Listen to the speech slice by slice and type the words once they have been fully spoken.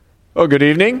Well, good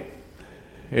evening.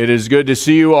 It is good to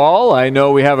see you all. I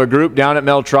know we have a group down at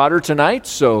Mel Trotter tonight,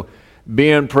 so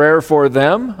be in prayer for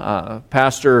them.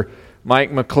 Pastor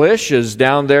Mike McClish is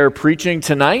down there preaching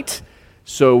tonight,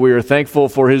 so we are thankful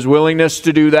for his willingness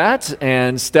to do that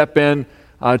and step in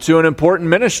to an important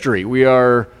ministry.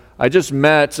 I just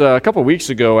met a couple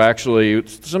weeks ago, actually.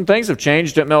 Some things have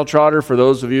changed at Mel Trotter for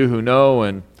those of you who know,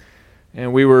 and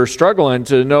we were struggling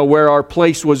to know where our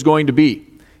place was going to be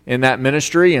in that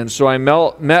ministry, and so I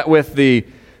met with the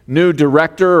new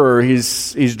director, or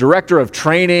he's director of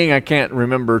training. I can't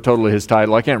remember totally his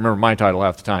title. I can't remember my title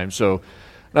half the time, so I'm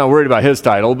not worried about his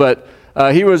title, but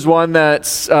he was one that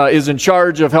is in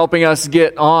charge of helping us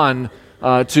get on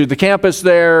to the campus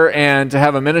there and to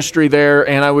have a ministry there,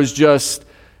 and I was just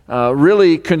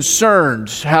really concerned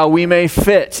how we may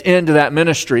fit into that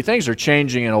ministry. Things are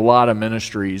changing in a lot of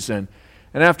ministries, and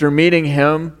after meeting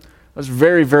him, I was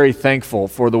very, very thankful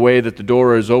for the way that the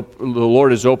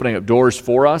Lord is opening up doors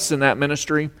for us in that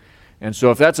ministry. And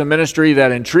so if that's a ministry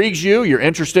that intrigues you, you're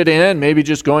interested in, maybe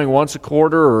just going once a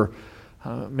quarter or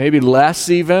maybe less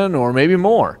even, or maybe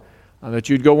more, that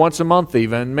you'd go once a month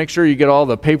even, make sure you get all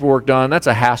the paperwork done. That's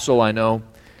a hassle, I know.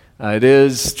 It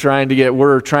is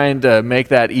we're trying to make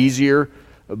that easier,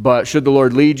 but should the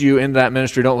Lord lead you into that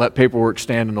ministry, don't let paperwork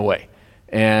stand in the way.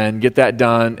 And get that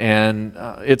done, and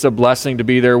it's a blessing to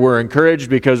be there. We're encouraged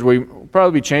because we'll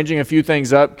probably be changing a few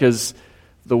things up because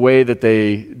the way that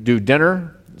they do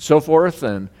dinner and so forth,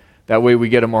 and that way we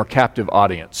get a more captive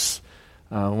audience.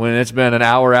 When it's been an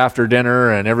hour after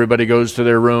dinner and everybody goes to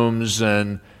their rooms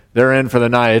and they're in for the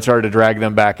night, it's hard to drag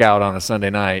them back out on a Sunday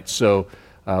night. So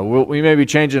we may be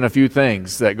changing a few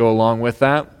things that go along with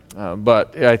that,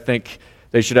 but I think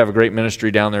they should have a great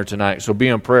ministry down there tonight. So be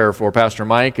in prayer for Pastor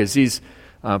Mike as he's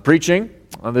preaching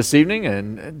this evening,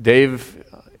 and Dave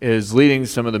is leading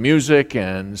some of the music,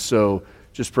 and so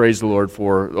just praise the Lord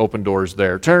for open doors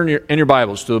there. Turn in your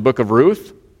Bibles to the book of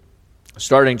Ruth,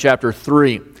 starting chapter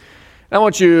 3. And I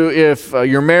want you, if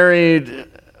you're married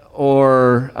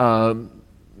or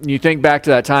you think back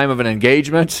to that time of an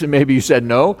engagement, maybe you said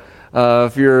no.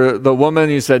 If you're the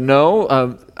woman, you said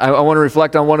no. I want to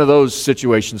reflect on one of those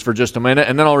situations for just a minute,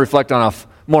 and then I'll reflect on a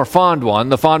more fond one,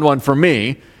 the fond one for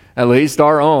me, at least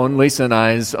our own, Lisa and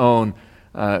I's own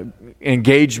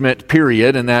engagement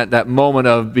period, and that moment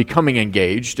of becoming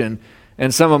engaged, and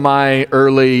some of my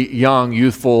early, young,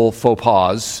 youthful faux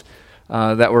pas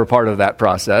that were part of that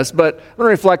process. But I'm going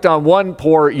to reflect on one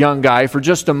poor young guy for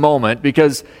just a moment,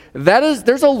 because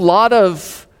there's a lot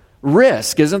of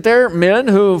risk, isn't there? Men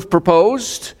who've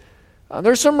proposed,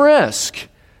 there's some risk.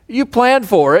 You planned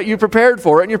for it, you prepared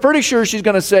for it, and you're pretty sure she's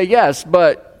going to say yes,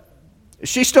 but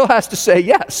she still has to say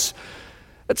yes.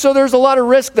 And so there's a lot of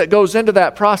risk that goes into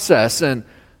that process. And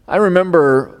I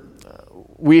remember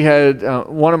we had,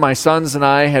 one of my sons and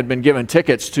I had been given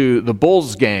tickets to the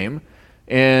Bulls game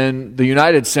in the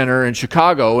United Center in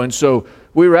Chicago. And so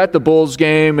we were at the Bulls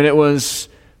game, and it was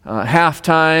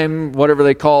halftime, whatever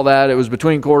they call that. It was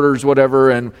between quarters,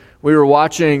 whatever. And we were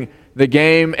watching the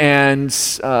game, and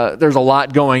there's a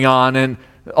lot going on. And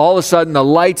all of a sudden, the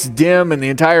lights dim in the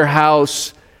entire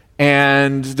house,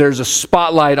 and there's a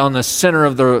spotlight on the center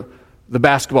of the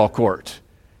basketball court.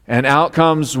 And out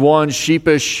comes one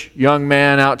sheepish young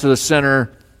man out to the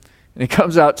center, and he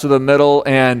comes out to the middle,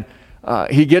 and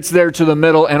he gets there to the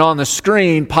middle, and on the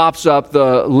screen pops up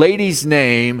the lady's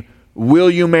name, "Will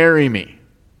you marry me?"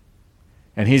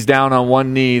 And he's down on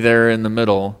one knee there in the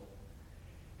middle,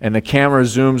 and the camera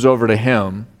zooms over to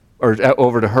him, or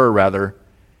over to her rather,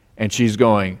 and she's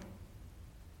going,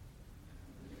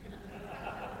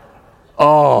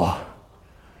 oh.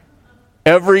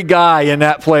 Every guy in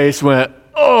that place went,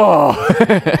 oh.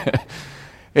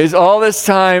 Is all this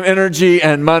time, energy,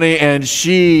 and money, and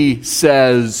she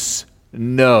says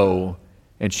no.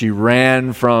 And she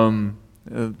ran from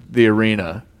the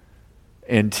arena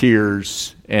in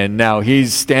tears, and now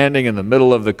he's standing in the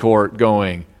middle of the court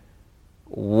going,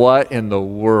 what in the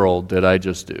world did I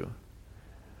just do?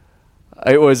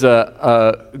 It was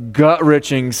a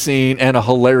gut-wrenching scene and a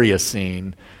hilarious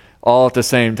scene all at the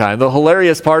same time. The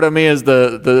hilarious part of me is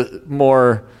the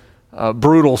more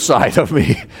brutal side of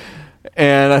me.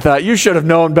 And I thought, you should have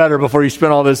known better before you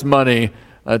spent all this money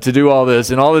to do all this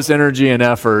and all this energy and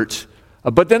effort.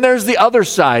 But then there's the other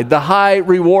side, the high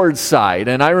reward side.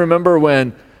 And I remember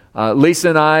when Lisa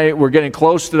and I were getting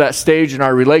close to that stage in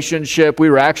our relationship, we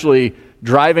were actually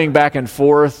driving back and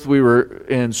forth. We were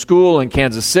in school in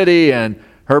Kansas City, and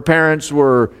her parents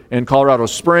were in Colorado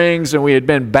Springs, and we had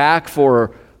been back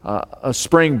for a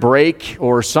spring break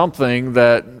or something,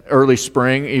 that early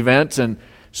spring event. And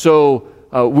so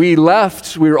we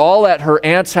left. We were all at her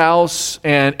aunt's house,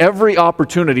 and every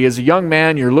opportunity, as a young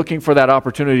man, you're looking for that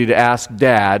opportunity to ask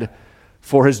Dad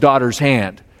for his daughter's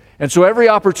hand. And so every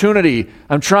opportunity,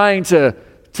 I'm trying to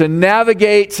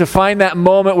navigate, to find that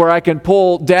moment where I can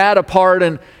pull Dad apart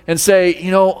and say,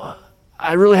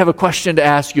 I really have a question to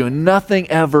ask you, and nothing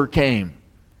ever came.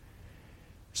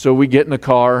 So we get in the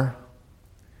car.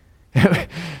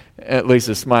 At least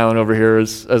is smiling over here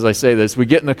as I say this. We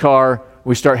get in the car,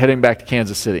 we start heading back to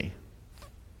Kansas City.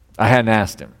 I hadn't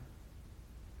asked him.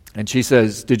 And she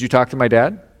says, "Did you talk to my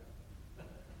dad?"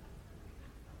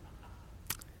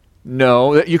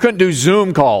 No, you couldn't do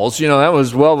Zoom calls. That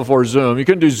was well before Zoom. You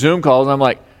couldn't do Zoom calls. And I'm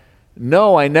like,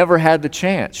 no, I never had the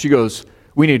chance. She goes,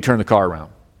 "We need to turn the car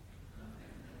around."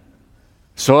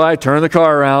 So I turn the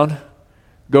car around,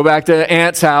 go back to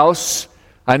Aunt's house.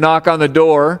 I knock on the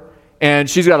door, and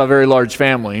she's got a very large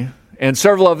family, and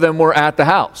several of them were at the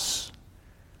house.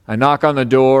 I knock on the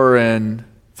door, and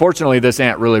fortunately, this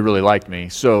aunt really, really liked me.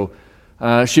 So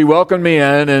she welcomed me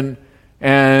in,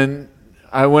 and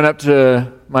I went up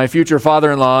to my future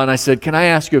father-in-law, and I said, "Can I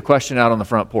ask you a question out on the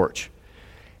front porch?"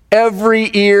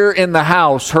 Every ear in the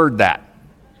house heard that.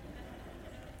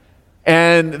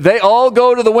 And they all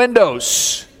go to the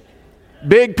windows.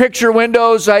 Big picture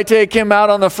windows. I take him out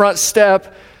on the front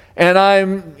step, and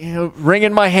I'm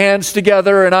wringing my hands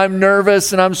together, and I'm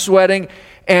nervous, and I'm sweating.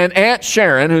 And Aunt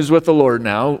Sharon, who's with the Lord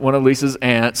now, one of Lisa's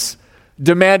aunts,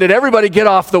 demanded everybody get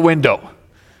off the window.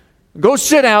 Go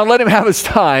sit down, let him have his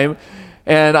time.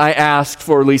 And I asked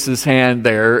for Lisa's hand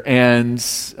there, and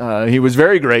he was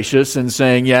very gracious in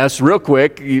saying yes, real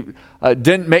quick. He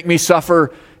didn't make me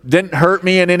suffer, didn't hurt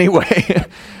me in any way,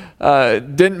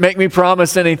 didn't make me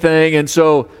promise anything. And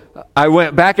so I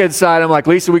went back inside. I'm like,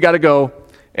 "Lisa, we got to go."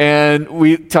 And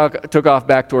we took off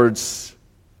back towards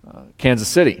Kansas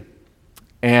City.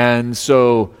 And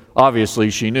so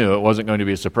obviously she knew it wasn't going to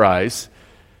be a surprise.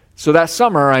 So that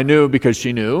summer I knew, because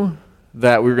she knew,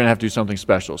 that we were going to have to do something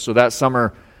special. So that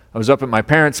summer I was up at my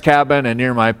parents' cabin, and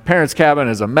near my parents' cabin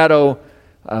is a meadow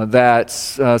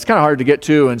that's it's kind of hard to get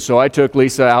to. And so I took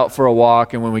Lisa out for a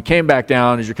walk, and when we came back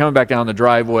down, as you're coming back down the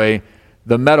driveway,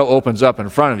 the meadow opens up in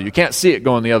front of you. You can't see it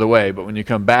going the other way, but when you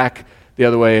come back the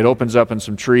other way, it opens up in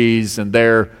some trees, and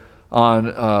there on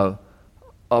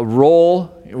a roll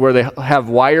where they have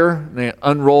wire, they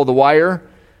unroll the wire.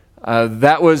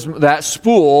 That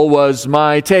spool was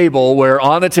my table, where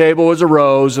on the table was a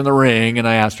rose and the ring, and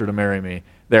I asked her to marry me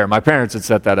there. My parents had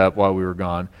set that up while we were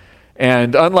gone.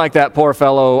 And unlike that poor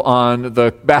fellow on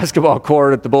the basketball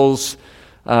court at the Bulls,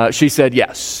 she said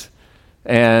yes.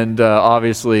 And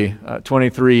obviously,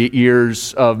 23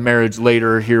 years of marriage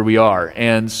later, here we are.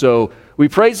 And so we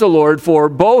praise the Lord for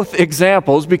both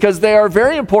examples, because they are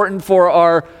very important for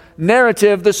our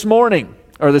narrative this evening.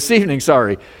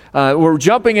 We're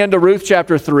jumping into Ruth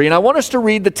chapter 3, and I want us to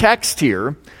read the text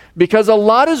here, because a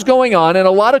lot is going on, and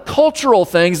a lot of cultural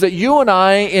things that you and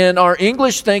I, in our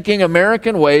English-thinking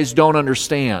American ways, don't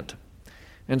understand.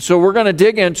 And so we're going to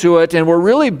dig into it, and we're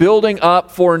really building up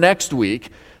for next week,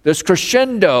 this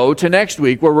crescendo to next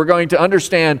week, where we're going to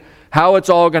understand how it's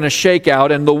all going to shake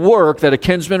out and the work that a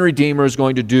kinsman redeemer is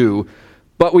going to do.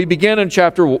 But we begin in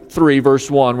chapter 3,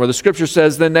 verse 1, where the scripture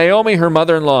says, "Then Naomi, her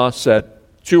mother-in-law, said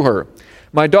to her,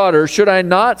 'My daughter, should I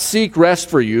not seek rest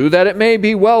for you, that it may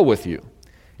be well with you?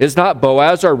 Is not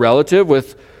Boaz our relative,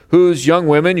 with whose young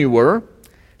women you were?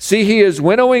 See, he is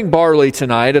winnowing barley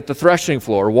tonight at the threshing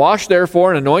floor. Wash therefore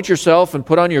and anoint yourself, and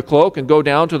put on your cloak, and go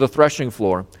down to the threshing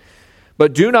floor.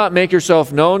 But do not make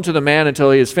yourself known to the man until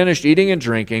he has finished eating and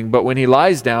drinking. But when he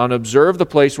lies down, observe the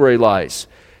place where he lies.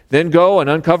 Then go and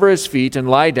uncover his feet and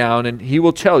lie down, and he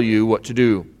will tell you what to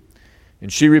do.'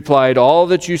 And she replied, 'All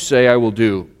that you say I will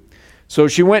do.' So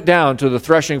she went down to the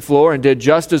threshing floor and did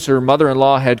just as her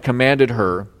mother-in-law had commanded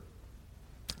her.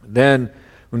 Then,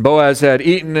 when Boaz had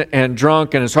eaten and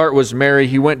drunk and his heart was merry,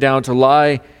 he went down to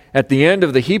lie at the end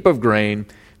of the heap of grain.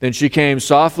 Then she came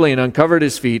softly and uncovered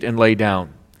his feet and lay down.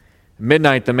 At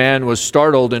midnight the man was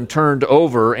startled and turned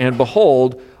over, and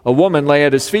behold, a woman lay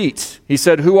at his feet. He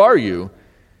said, 'Who are you?'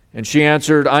 And she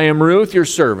answered, 'I am Ruth, your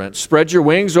servant. Spread your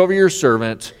wings over your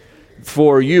servant,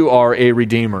 for you are a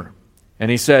redeemer.' And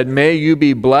he said, 'May you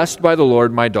be blessed by the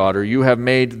Lord, my daughter. You have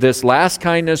made this last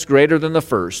kindness greater than the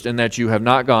first, in that you have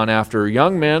not gone after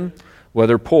young men,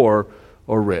 whether poor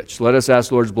or rich.'" Let us ask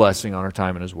the Lord's blessing on our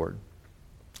time in his word.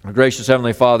 Our gracious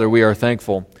Heavenly Father, we are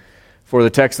thankful for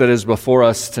the text that is before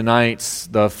us tonight,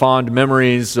 the fond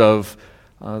memories of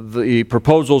the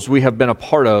proposals we have been a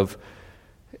part of.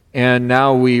 And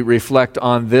now we reflect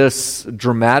on this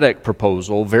dramatic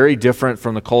proposal, very different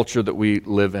from the culture that we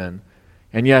live in.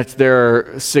 And yet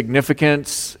there are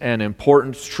significant and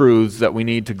important truths that we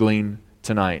need to glean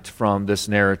tonight from this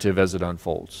narrative as it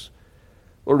unfolds.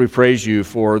 Lord, we praise you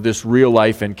for this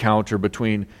real-life encounter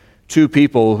between two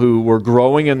people who were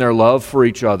growing in their love for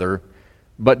each other,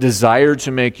 but desired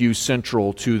to make you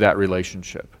central to that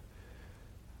relationship.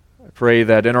 I pray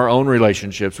that in our own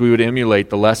relationships we would emulate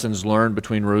the lessons learned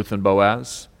between Ruth and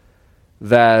Boaz,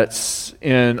 that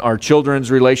in our children's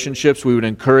relationships we would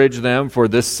encourage them for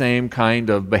this same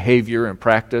kind of behavior and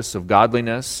practice of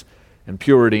godliness and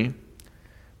purity,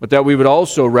 but that we would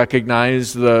also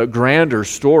recognize the grander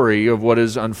story of what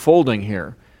is unfolding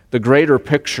here, the greater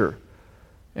picture,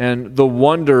 and the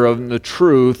wonder of the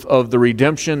truth of the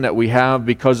redemption that we have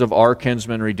because of our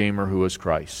kinsman redeemer who is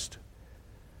Christ.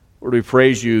 Lord, we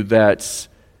praise you that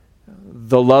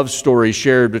the love story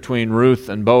shared between Ruth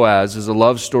and Boaz is a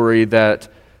love story that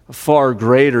far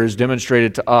greater is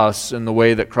demonstrated to us in the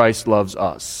way that Christ loves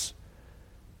us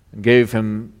and gave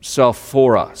himself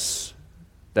for us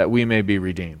that we may be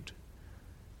redeemed.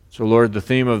 So Lord, the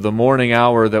theme of the morning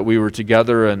hour that we were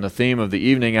together and the theme of the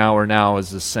evening hour now is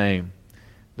the same,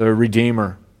 the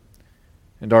Redeemer.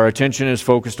 And our attention is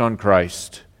focused on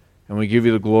Christ. And we give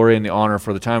you the glory and the honor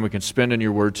for the time we can spend in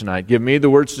your word tonight. Give me the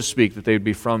words to speak that they would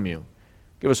be from you.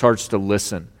 Give us hearts to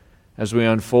listen as we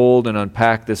unfold and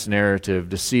unpack this narrative,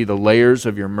 to see the layers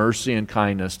of your mercy and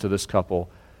kindness to this couple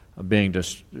being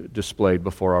displayed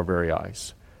before our very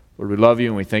eyes. Lord, we love you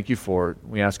and we thank you for it.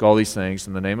 We ask all these things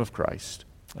in the name of Christ.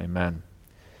 Amen.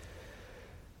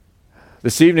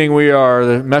 This evening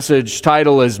the message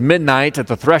title is Midnight at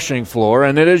the Threshing Floor,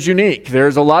 and it is unique.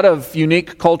 There's a lot of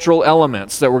unique cultural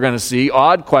elements that we're going to see,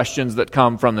 odd questions that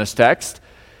come from this text,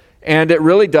 and it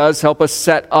really does help us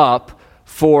set up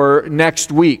for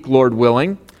next week, Lord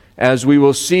willing, as we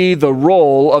will see the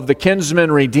role of the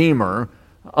kinsman redeemer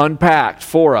unpacked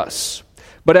for us.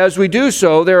 But as we do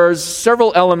so, there are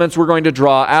several elements we're going to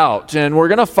draw out, and we're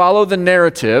going to follow the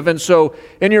narrative. And so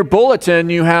in your bulletin,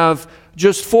 you have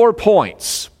just 4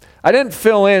 points. I didn't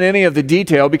fill in any of the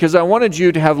detail because I wanted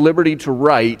you to have liberty to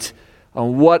write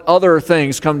what other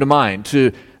things come to mind,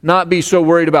 to not be so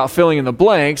worried about filling in the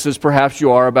blanks as perhaps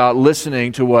you are about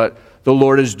listening to what the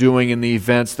Lord is doing in the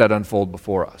events that unfold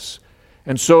before us.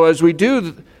 And so as we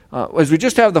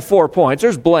just have the 4 points,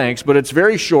 there's blanks, but it's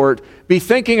very short. Be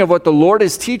thinking of what the Lord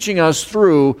is teaching us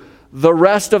through the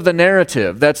rest of the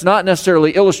narrative. That's not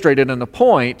necessarily illustrated in the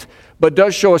point, but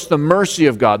does show us the mercy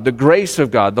of God, the grace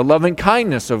of God, the loving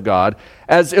kindness of God,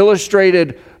 as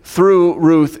illustrated through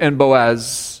Ruth and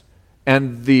Boaz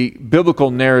and the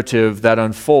biblical narrative that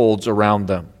unfolds around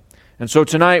them. And so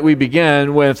tonight we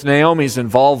begin with Naomi's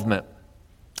involvement.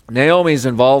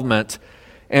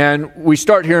 And we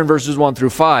start here in verses 1 through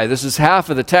 5. This is half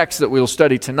of the text that we'll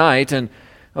study tonight, and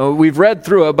we've read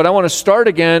through it, but I want to start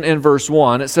again in verse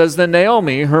 1. It says, Then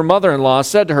Naomi, her mother-in-law,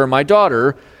 said to her, My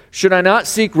daughter, should I not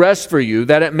seek rest for you,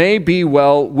 that it may be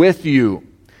well with you?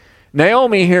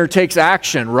 Naomi here takes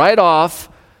action right off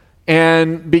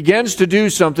and begins to do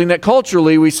something that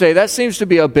culturally we say that seems to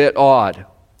be a bit odd.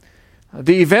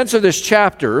 The events of this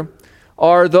chapter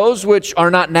are those which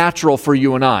are not natural for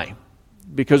you and I,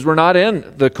 because we're not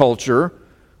in the culture.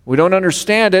 We don't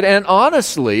understand it. And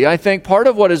honestly, I think part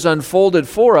of what is unfolded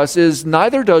for us is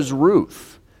neither does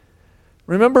Ruth.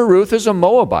 Remember, Ruth is a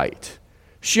Moabite.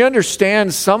 She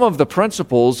understands some of the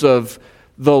principles of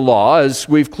the law, as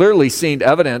we've clearly seen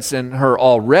evidence in her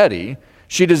already.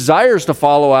 She desires to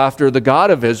follow after the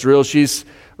God of Israel.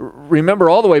 Remember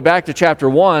all the way back to chapter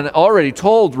 1, already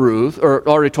told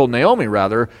Naomi,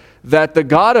 that the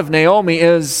God of Naomi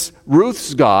is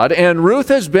Ruth's God, and Ruth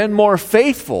has been more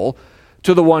faithful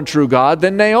to the one true God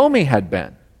than Naomi had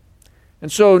been.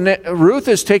 And so Ruth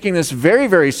is taking this very,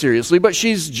 very seriously, but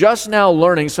she's just now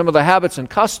learning some of the habits and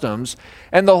customs,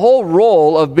 and the whole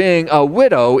role of being a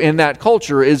widow in that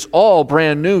culture is all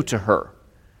brand new to her.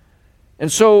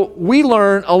 And so we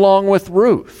learn along with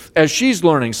Ruth as she's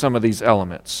learning some of these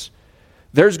elements.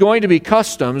 There's going to be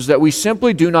customs that we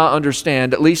simply do not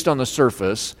understand, at least on the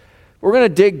surface. We're going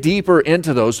to dig deeper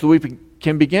into those so we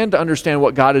can begin to understand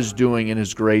what God is doing in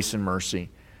His grace and mercy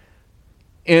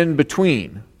in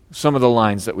between some of the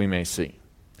lines that we may see.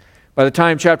 By the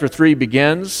time chapter 3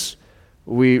 begins,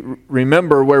 we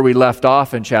remember where we left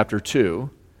off in chapter 2.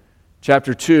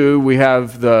 Chapter 2, we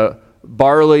have the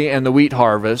barley and the wheat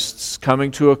harvests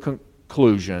coming to a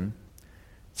conclusion.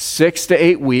 6 to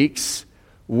 8 weeks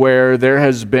where there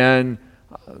has been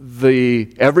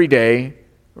the everyday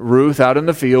Ruth out in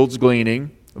the fields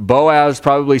gleaning, Boaz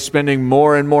probably spending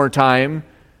more and more time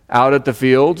out at the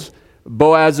fields,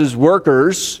 Boaz's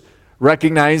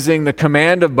recognizing the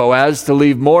command of Boaz to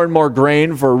leave more and more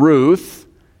grain for Ruth,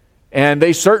 And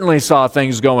they certainly saw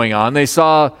things going on. They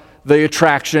saw the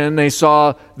attraction. They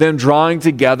saw them drawing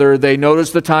together. They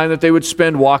noticed the time that they would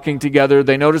spend walking together.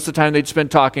 They noticed the time they'd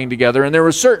spend talking together. And there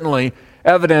was certainly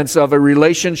evidence of a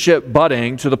relationship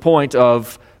budding to the point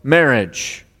of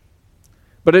marriage.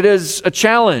 But it is a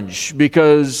challenge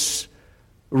because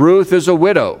Ruth is a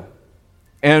widow.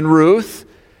 And Ruth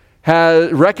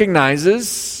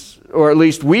recognizes, or at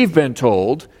least we've been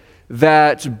told,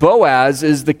 that Boaz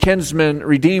is the kinsman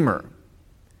redeemer.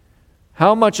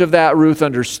 How much of that Ruth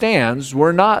understands,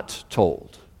 we're not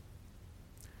told.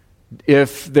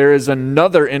 If there is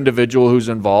another individual who's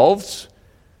involved,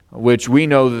 which we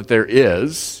know that there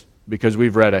is, because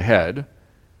we've read ahead,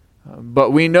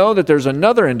 but we know that there's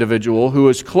another individual who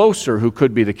is closer who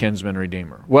could be the kinsman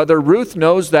redeemer. Whether Ruth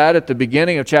knows that at the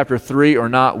beginning of chapter 3 or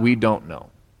not, we don't know.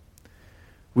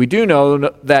 We do know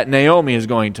that Naomi is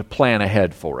going to plan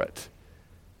ahead for it.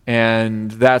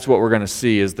 And that's what we're going to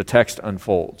see as the text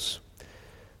unfolds.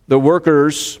 The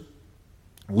workers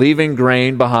leaving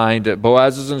grain behind at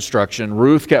Boaz's instruction,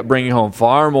 Ruth kept bringing home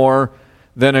far more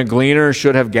than a gleaner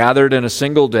should have gathered in a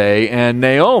single day. And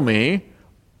Naomi,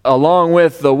 along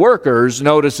with the workers,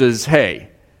 notices, hey,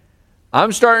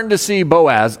 I'm starting to see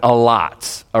Boaz a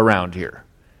lot around here.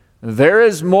 There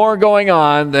is more going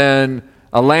on than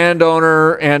a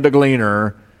landowner and a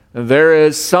gleaner. There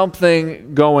is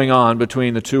something going on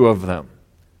between the two of them.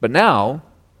 But now,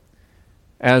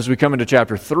 as we come into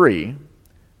chapter 3,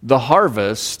 the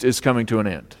harvest is coming to an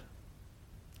end.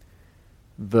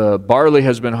 The barley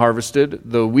has been harvested,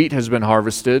 the wheat has been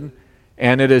harvested,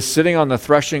 and it is sitting on the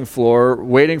threshing floor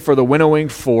waiting for the winnowing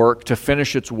fork to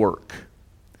finish its work.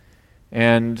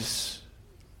 And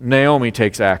Naomi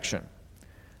takes action.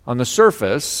 On the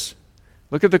surface,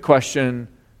 look at the question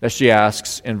that she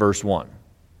asks in verse 1.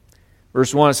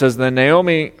 Verse 1, it says, Then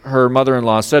Naomi, her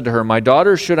mother-in-law, said to her, My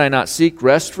daughter, should I not seek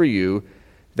rest for you,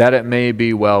 that it may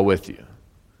be well with you?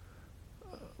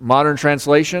 Modern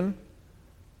translation,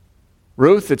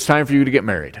 Ruth, it's time for you to get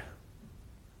married.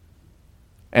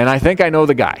 And I think I know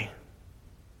the guy.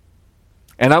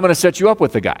 And I'm going to set you up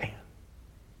with the guy.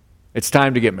 It's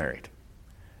time to get married.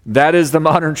 That is the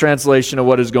modern translation of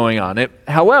what is going on.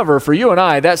 However, for you and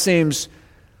I, that seems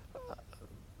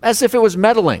as if it was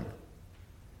meddling.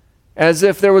 As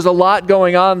if there was a lot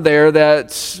going on there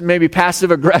that's maybe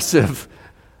passive-aggressive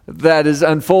that is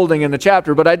unfolding in the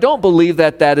chapter. But I don't believe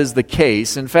that that is the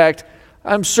case. In fact,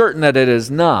 I'm certain that it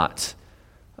is not.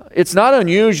 It's not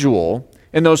unusual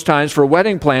in those times for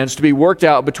wedding plans to be worked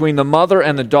out between the mother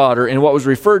and the daughter in what was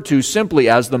referred to simply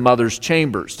as the mother's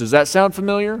chambers. Does that sound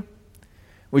familiar?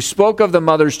 We spoke of the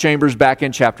mother's chambers back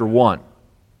in chapter 1.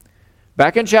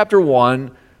 Back in chapter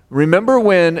 1, remember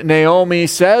when Naomi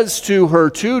says to her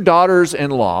two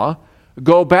daughters-in-law,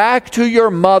 Go back to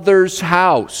your mother's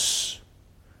house.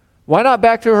 Why not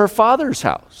back to her father's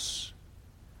house?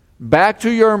 Back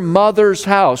to your mother's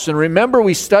house. And remember,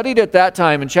 we studied at that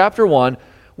time in chapter 1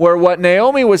 where what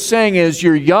Naomi was saying is,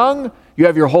 you're young, you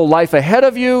have your whole life ahead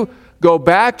of you, go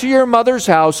back to your mother's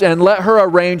house and let her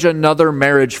arrange another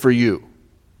marriage for you.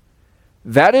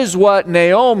 That is what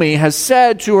Naomi has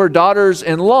said to her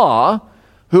daughters-in-law,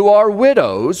 who are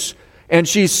widows, and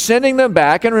she's sending them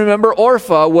back. And remember,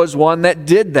 Orpah was one that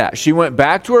did that. She went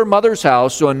back to her mother's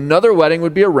house so another wedding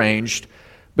would be arranged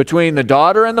between the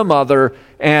daughter and the mother,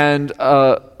 and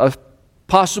a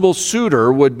possible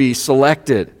suitor would be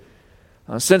selected.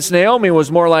 Since Naomi was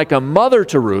more like a mother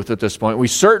to Ruth at this point, we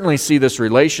certainly see this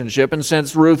relationship. And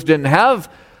since Ruth didn't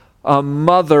have a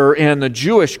mother in the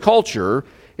Jewish culture,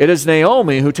 it is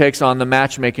Naomi who takes on the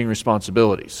matchmaking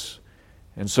responsibilities.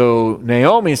 And so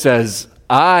Naomi says,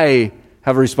 I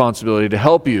have a responsibility to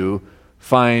help you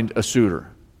find a suitor.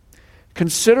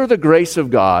 Consider the grace of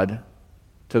God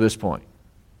to this point.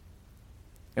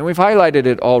 And we've highlighted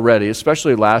it already,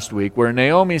 especially last week, where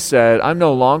Naomi said, I'm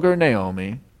no longer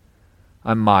Naomi,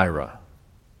 I'm Myra.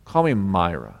 Call me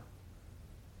Myra.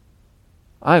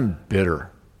 I'm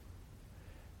bitter.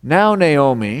 Now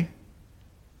Naomi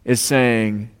is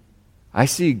saying, I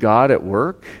see God at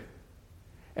work,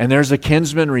 and there's a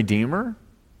kinsman redeemer,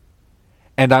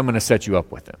 and I'm going to set you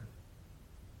up with him.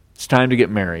 It's time to get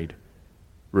married,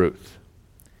 Ruth.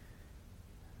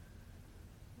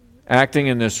 Acting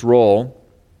in this role,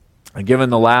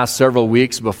 given the last several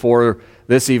weeks before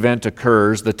this event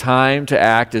occurs, the time to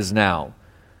act is now.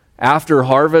 After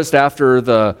harvest, after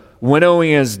the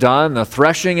winnowing is done, the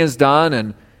threshing is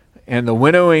done, and the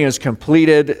winnowing is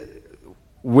completed,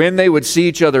 when they would see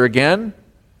each other again,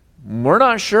 we're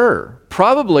not sure.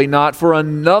 Probably not for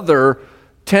another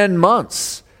 10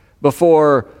 months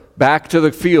before back to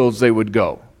the fields they would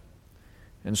go.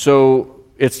 And so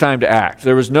it's time to act.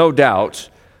 There was no doubt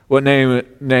what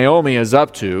Naomi is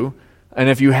up to. And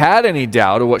if you had any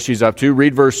doubt of what she's up to,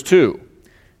 read verse 2.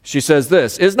 She says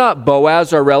this, "Is not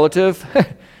Boaz our relative?"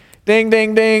 Ding,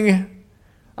 ding, ding.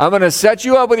 "I'm going to set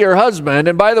you up with your husband.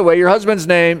 And by the way, your husband's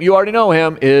name, you already know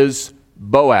him, is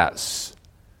Boaz.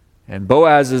 And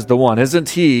Boaz is the one.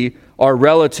 Isn't he our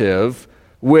relative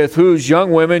with whose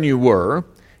young women you were?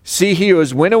 See, he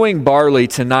was winnowing barley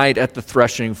tonight at the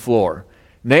threshing floor."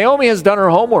 Naomi has done her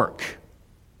homework.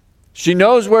 She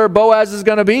knows where Boaz is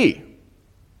going to be.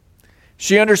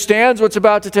 She understands what's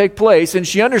about to take place, and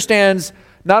she understands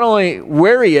not only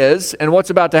where he is and what's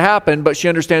about to happen, but she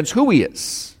understands who he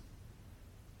is.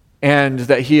 And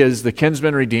that he is the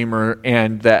kinsman redeemer,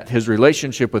 and that his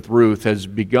relationship with Ruth has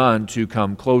begun to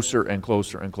come closer and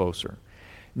closer and closer.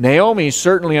 Naomi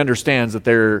certainly understands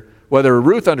that whether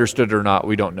Ruth understood it or not,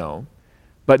 we don't know.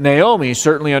 But Naomi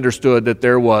certainly understood that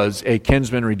there was a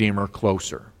kinsman redeemer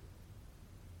closer.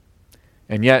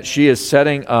 And yet she is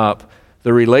setting up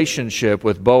the relationship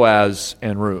with Boaz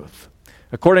and Ruth.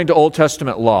 According to Old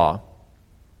Testament law,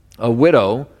 a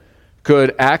widow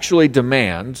could actually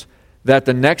demand that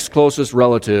the next closest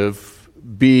relative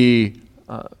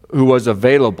who was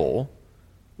available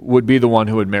would be the one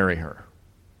who would marry her.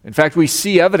 In fact, we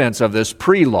see evidence of this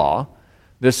pre-law.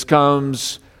 This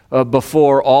comes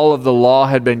before all of the law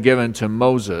had been given to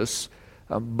Moses,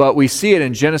 but we see it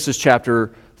in Genesis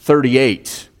chapter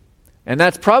 38. And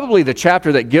that's probably the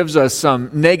chapter that gives us some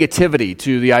negativity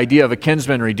to the idea of a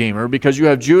kinsman redeemer, because you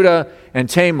have Judah and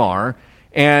Tamar,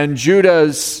 and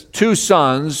Judah's two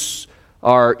sons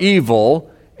are evil,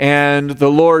 and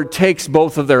the Lord takes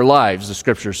both of their lives, the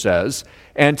scripture says.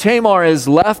 And Tamar is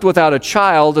left without a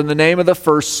child in the name of the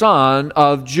first son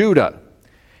of Judah.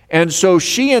 And so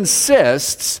she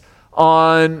insists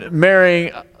on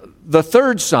marrying the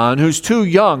third son, who's too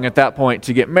young at that point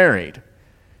to get married.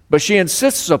 But she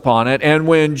insists upon it, and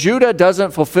when Judah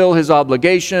doesn't fulfill his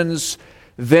obligations,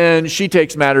 then she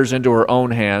takes matters into her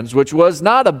own hands, which was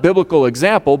not a biblical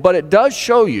example, but it does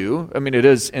show you, it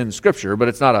is in Scripture, but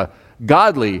it's not a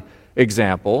godly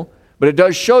example, but it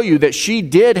does show you that she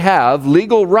did have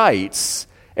legal rights,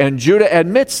 and Judah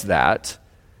admits that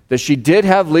she did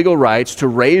have legal rights to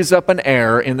raise up an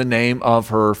heir in the name of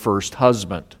her first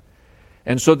husband.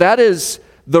 And so that is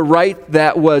the right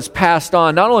that was passed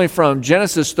on not only from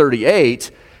Genesis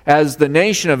 38 as the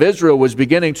nation of Israel was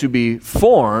beginning to be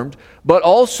formed, but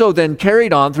also then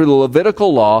carried on through the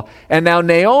Levitical law. And now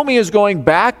Naomi is going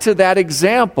back to that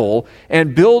example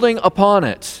and building upon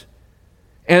it.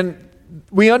 And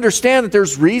we understand that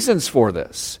there's reasons for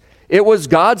this. It was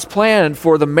God's plan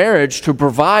for the marriage to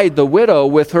provide the widow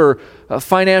with her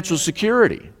financial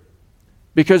security,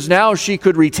 because now she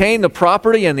could retain the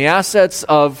property and the assets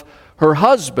of her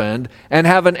husband and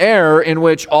have an heir in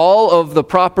which all of the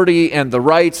property and the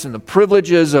rights and the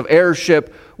privileges of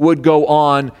heirship would go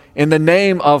on in the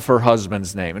name of her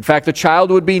husband's name. In fact, the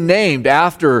child would be named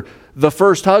after the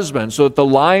first husband so that the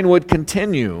line would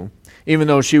continue even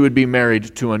though she would be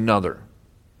married to another.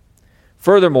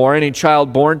 Furthermore, any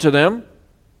child born to them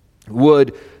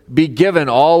would be given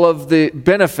all of the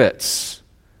benefits.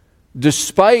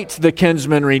 Despite the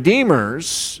kinsman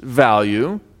redeemer's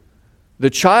value, the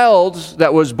child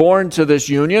that was born to this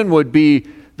union would be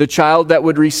the child that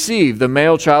would receive, the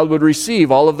male child would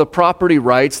receive all of the property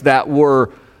rights that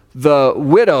were the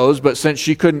widow's, but since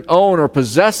she couldn't own or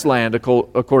possess land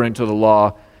according to the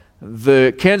law,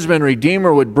 the kinsman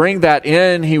redeemer would bring that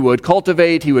in, he would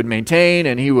cultivate, he would maintain,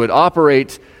 and he would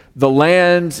operate the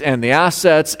land and the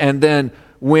assets, and then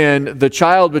when the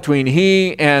child between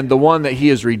he and the one that he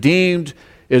has redeemed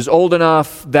is old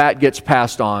enough, that gets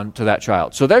passed on to that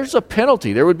child. So there's a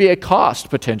penalty. There would be a cost,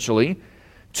 potentially,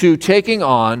 to taking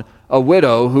on a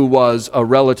widow who was a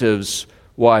relative's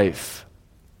wife.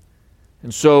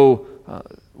 And so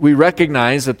we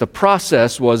recognize that the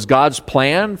process was God's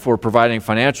plan for providing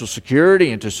financial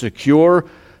security and to secure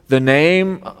the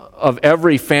name of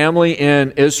every family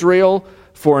in Israel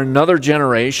for another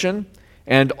generation,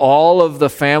 and all of the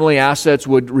family assets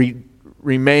would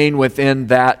remain within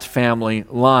that family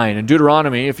line. In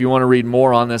Deuteronomy, if you want to read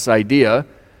more on this idea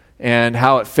and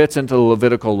how it fits into the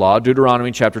Levitical law,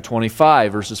 Deuteronomy chapter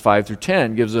 25, verses 5 through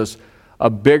 10, gives us a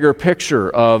bigger picture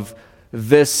of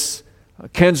this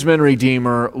kinsman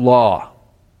redeemer law.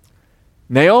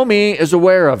 Naomi is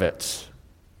aware of it.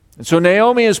 And so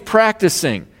Naomi is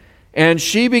practicing, and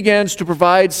she begins to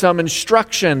provide some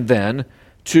instruction then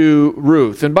to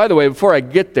Ruth. And by the way, before I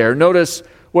get there, notice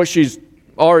what she's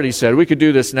already said. We could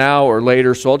do this now or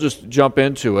later, so I'll just jump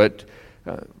into it.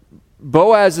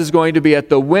 Boaz is going to be at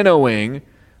the winnowing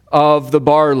of the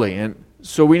barley. And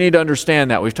so we need to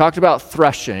understand that. We've talked about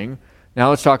threshing.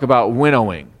 Now let's talk about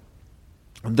winnowing.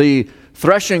 The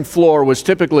threshing floor was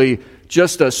typically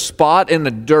just a spot in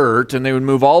the dirt, and they would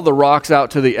move all the rocks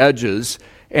out to the edges,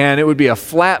 and it would be a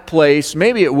flat place.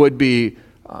 Maybe it would be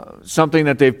something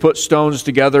that they've put stones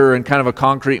together and kind of a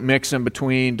concrete mix in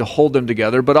between to hold them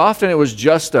together, but often it was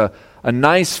just a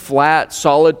nice, flat,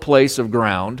 solid place of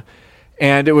ground,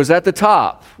 and it was at the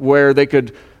top where they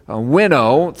could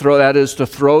winnow, that is to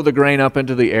throw the grain up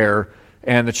into the air,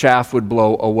 and the chaff would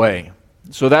blow away.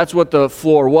 So that's what the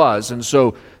floor was. And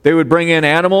so they would bring in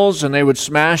animals and they would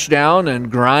smash down and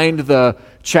grind the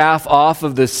chaff off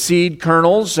of the seed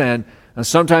kernels. And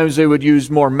sometimes they would use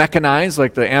more mechanized,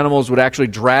 like the animals would actually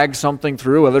drag something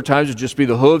through. Other times it would just be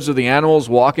the hooves of the animals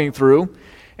walking through.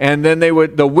 And then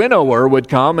the winnower would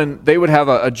come and they would have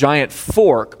a giant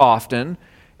fork often,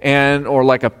 or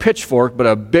like a pitchfork, but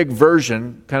a big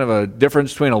version, kind of a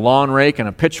difference between a lawn rake and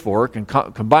a pitchfork, and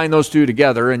combine those two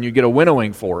together and you get a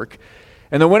winnowing fork.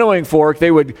 And the winnowing fork, they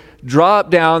would draw it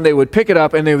down, they would pick it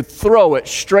up, and they would throw it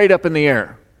straight up in the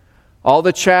air. All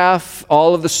the chaff,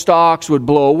 all of the stalks would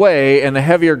blow away, and the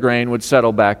heavier grain would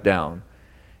settle back down.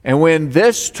 And when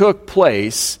this took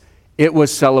place, it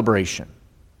was celebration.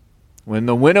 When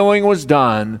the winnowing was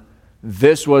done,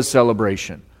 this was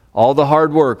celebration. All the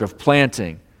hard work of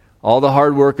planting, all the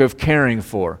hard work of caring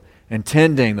for and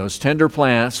tending those tender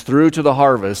plants through to the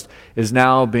harvest is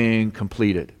now being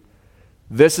completed.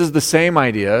 This is the same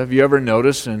idea. Have you ever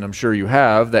noticed, and I'm sure you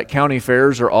have, that county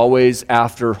fairs are always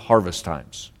after harvest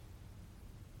times?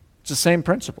 It's the same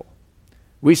principle.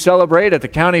 We celebrate at the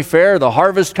county fair the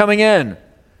harvest coming in.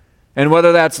 And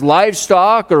whether that's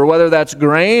livestock or whether that's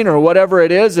grain or whatever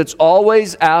it is, it's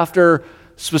always after,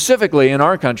 specifically in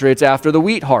our country, it's after the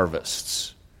wheat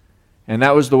harvests. And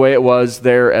that was the way it was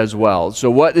there as well.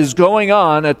 So what is going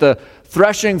on at the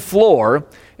threshing floor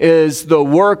is the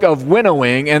work of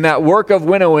winnowing, and that work of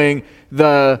winnowing,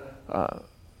 the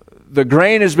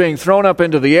grain is being thrown up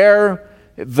into the air,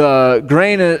 the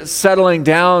grain is settling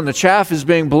down, the chaff is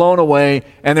being blown away,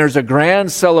 and there's a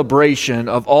grand celebration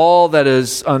of all that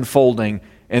is unfolding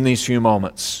in these few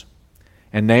moments.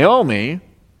 And Naomi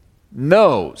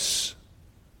knows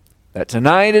that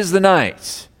tonight is the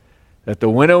night that the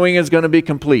winnowing is going to be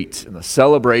complete and the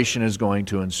celebration is going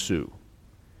to ensue.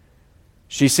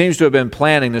 She seems to have been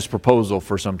planning this proposal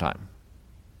for some time.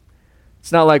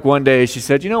 It's not like one day she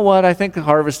said, you know what, I think the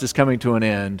harvest is coming to an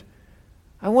end.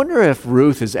 I wonder if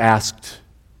Ruth has asked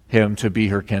him to be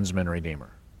her kinsman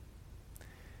redeemer.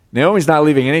 Naomi's not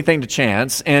leaving anything to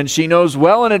chance, and she knows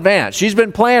well in advance. She's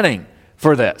been planning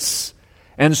for this.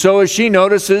 And so as she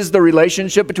notices the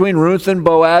relationship between Ruth and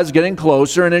Boaz getting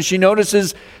closer, and as she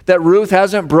notices that Ruth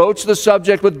hasn't broached the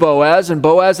subject with Boaz, and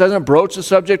Boaz hasn't broached the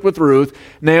subject with Ruth,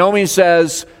 Naomi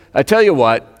says, I tell you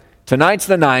what, tonight's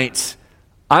the night.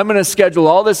 I'm going to schedule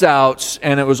all this out,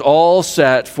 and it was all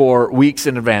set for weeks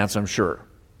in advance, I'm sure.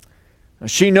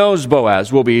 She knows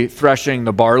Boaz will be threshing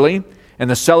the barley, and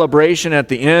the celebration at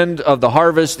the end of the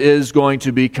harvest is going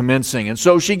to be commencing. And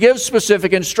so she gives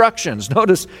specific instructions.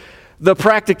 Notice the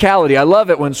practicality. I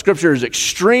love it when Scripture is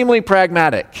extremely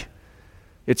pragmatic.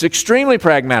 It's extremely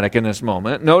pragmatic in this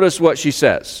moment. Notice what she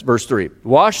says, verse 3.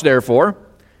 Wash, therefore.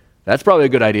 That's probably a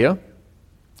good idea.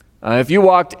 If you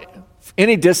walked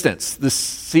any distance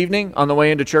this evening on the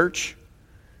way into church,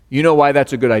 you know why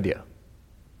that's a good idea.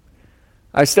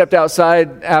 I stepped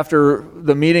outside after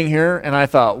the meeting here, and I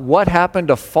thought, what happened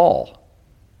to fall?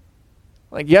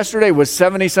 Like yesterday was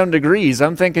 70-some degrees.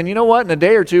 I'm thinking, you know what, in a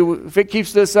day or two, if it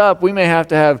keeps this up, we may have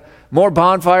to have more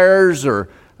bonfires or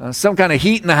some kind of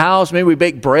heat in the house. Maybe we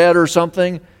bake bread or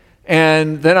something.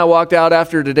 And then I walked out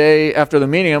after the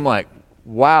meeting, I'm like,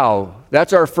 wow,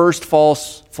 that's our first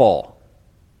false fall.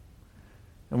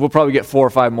 And we'll probably get 4 or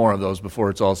 5 more of those before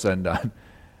it's all said and done.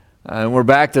 And we're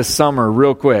back to summer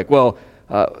real quick. Well,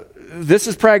 this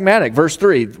is pragmatic. Verse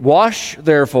 3, wash,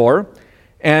 therefore,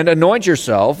 and anoint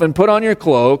yourself, and put on your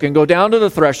cloak, and go down to the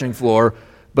threshing floor,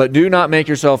 but do not make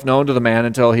yourself known to the man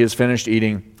until he has finished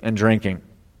eating and drinking.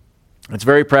 It's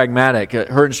very pragmatic.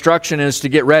 Her instruction is to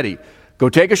get ready. Go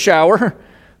take a shower,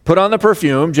 put on the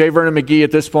perfume. J. Vernon McGee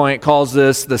at this point calls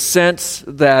this the scent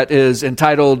that is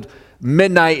entitled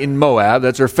Midnight in Moab.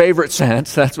 That's her favorite scent.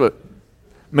 That's what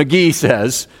McGee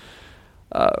says.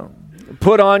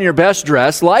 Put on your best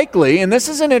dress, likely, and this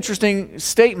is an interesting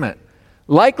statement,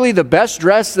 likely the best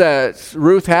dress that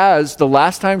Ruth has, the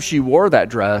last time she wore that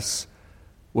dress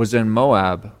was in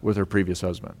Moab with her previous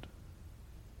husband.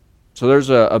 So there's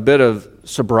a bit of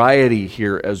sobriety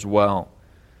here as well.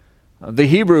 The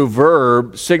Hebrew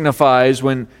verb signifies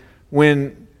when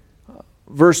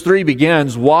verse 3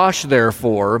 begins, wash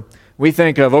therefore, we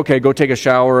think of, okay, go take a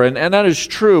shower, and that is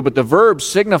true, but the verb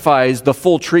signifies the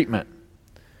full treatment.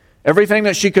 Everything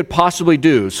that she could possibly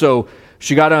do. So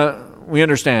we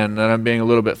understand that I'm being a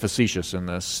little bit facetious in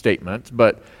this statement,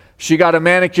 but she got a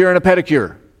manicure and a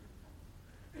pedicure.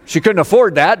 She couldn't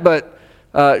afford that, but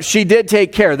she did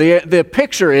take care. The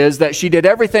picture is that she did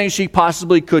everything she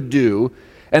possibly could do.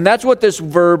 And that's what this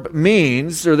verb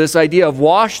means, or this idea of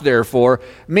wash, therefore,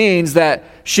 means that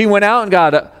she went out and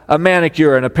got a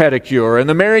manicure and a pedicure. And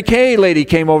the Mary Kay lady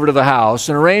came over to the house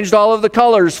and arranged all of the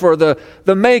colors for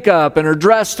the makeup and her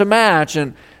dress to match.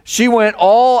 And she went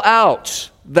all out.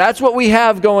 That's what we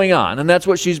have going on, and that's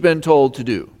what she's been told to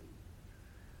do.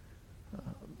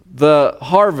 The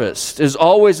harvest is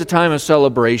always a time of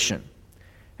celebration.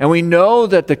 And we know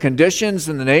that the conditions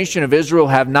in the nation of Israel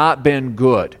have not been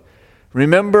good.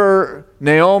 Remember,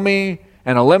 Naomi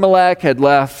and Elimelech had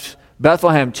left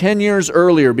Bethlehem 10 years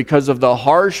earlier because of the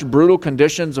harsh, brutal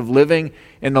conditions of living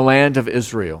in the land of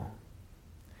Israel.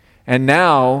 And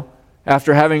now,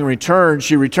 after having returned,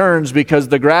 she returns because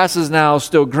the grass is now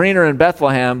still greener in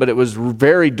Bethlehem, but it was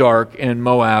very dark in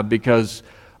Moab because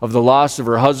of the loss of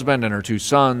her husband and her 2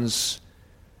 sons.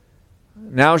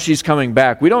 Now she's coming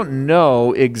back. We don't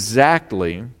know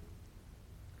exactly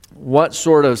what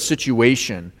sort of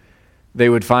situation they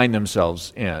would find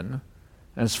themselves in.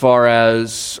 As far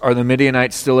as, are the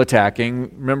Midianites still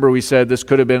attacking? Remember, we said this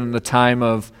could have been the time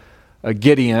of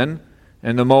Gideon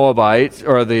and the Moabites,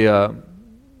 or the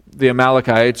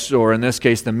Amalekites, or in this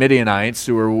case the Midianites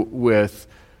who were with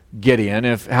Gideon,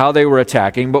 how they were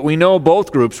attacking. But we know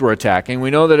both groups were attacking.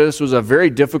 We know that this was a very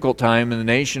difficult time in the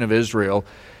nation of Israel.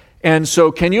 And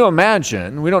so can you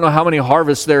imagine, we don't know how many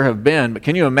harvests there have been, but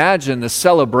can you imagine the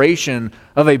celebration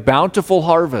of a bountiful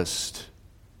harvest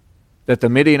that the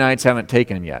Midianites haven't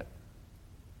taken yet?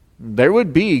 There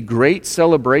would be great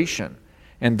celebration.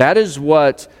 And that is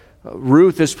what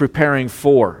Ruth is preparing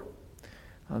for.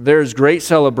 There's great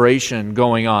celebration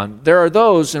going on. There are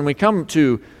those, and we come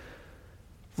to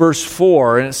verse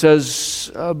 4, and it says,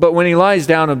 but when he lies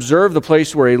down, observe the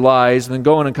place where he lies, and then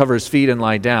go in and cover his feet and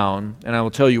lie down, and I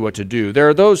will tell you what to do. There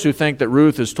are those who think that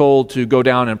Ruth is told to go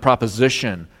down and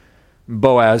proposition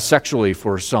Boaz sexually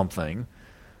for something,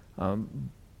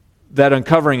 that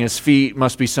uncovering his feet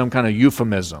must be some kind of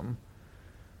euphemism.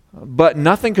 But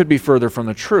nothing could be further from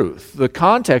the truth. The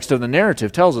context of the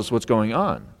narrative tells us what's going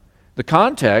on. The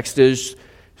context is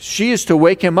she is to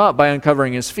wake him up by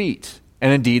uncovering his feet.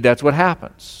 And indeed, that's what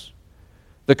happens.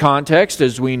 The context,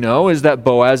 as we know, is that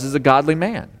Boaz is a godly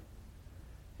man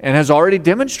and has already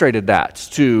demonstrated that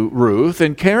to Ruth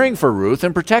and caring for Ruth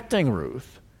and protecting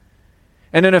Ruth.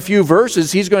 And in a few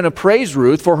verses, he's going to praise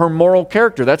Ruth for her moral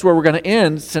character. That's where we're going to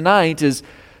end tonight, is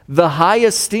the high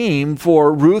esteem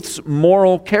for Ruth's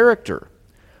moral character.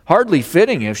 Hardly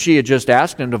fitting if she had just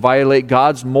asked him to violate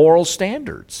God's moral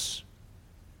standards.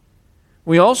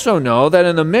 We also know that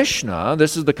in the Mishnah,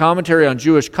 this is the commentary on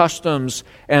Jewish customs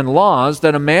and laws,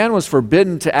 that a man was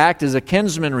forbidden to act as a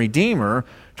kinsman redeemer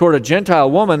toward a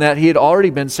Gentile woman that he had already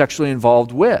been sexually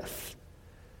involved with.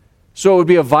 So it would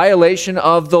be a violation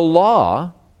of the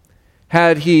law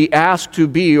had he asked to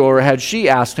be, or had she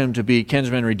asked him to be,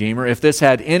 kinsman redeemer, if this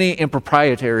had any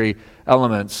improprietary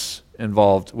elements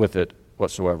involved with it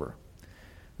whatsoever.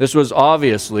 This was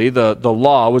obviously, the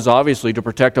law was obviously to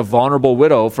protect a vulnerable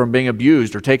widow from being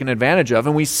abused or taken advantage of.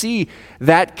 And we see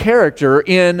that character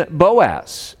in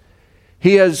Boaz.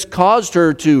 He has caused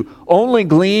her to only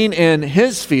glean in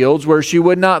his fields where she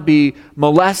would not be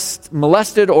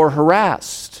molested or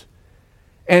harassed.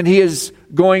 And he is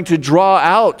going to draw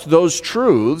out those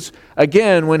truths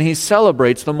again when he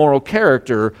celebrates the moral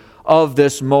character of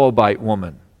this Moabite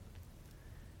woman.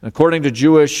 According to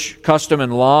Jewish custom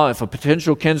and law, if a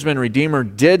potential kinsman redeemer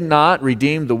did not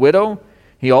redeem the widow,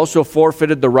 he also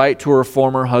forfeited the right to her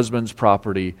former husband's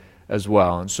property as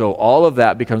well. And so all of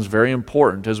that becomes very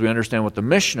important as we understand what the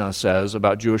Mishnah says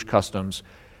about Jewish customs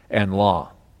and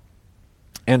law.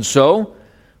 And so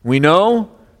we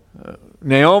know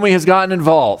Naomi has gotten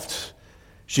involved.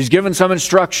 She's given some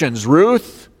instructions.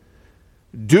 Ruth,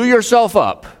 do yourself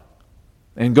up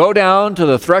and go down to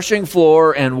the threshing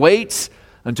floor and wait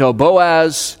until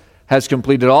Boaz has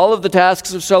completed all of the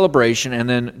tasks of celebration, and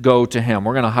then go to him.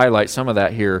 We're going to highlight some of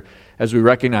that here as we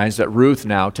recognize that Ruth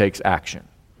now takes action.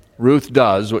 Ruth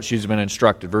does what she's been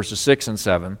instructed, verses 6 and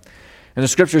 7. And the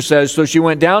scripture says, so she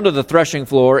went down to the threshing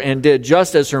floor and did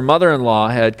just as her mother-in-law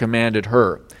had commanded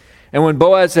her. And when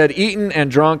Boaz had eaten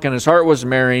and drunk and his heart was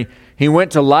merry, he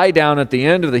went to lie down at the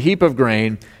end of the heap of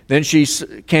grain. Then she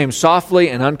came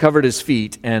softly and uncovered his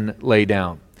feet and lay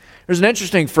down. There's an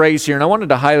interesting phrase here, and I wanted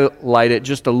to highlight it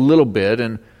just a little bit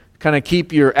and kind of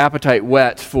keep your appetite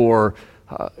wet for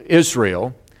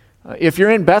Israel. If you're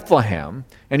in Bethlehem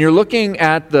and you're looking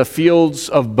at the fields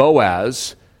of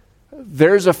Boaz,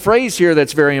 there's a phrase here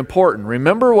that's very important.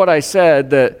 Remember what I said,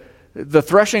 that the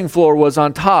threshing floor was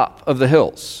on top of the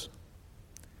hills.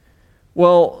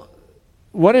 Well,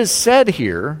 what is said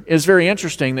here is very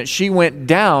interesting, that she went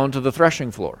down to the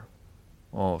threshing floor.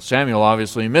 Well, Samuel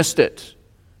obviously missed it.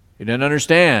 He didn't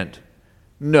understand.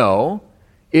 No,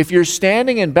 if you're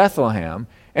standing in Bethlehem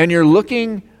and you're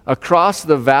looking across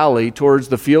the valley towards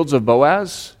the fields of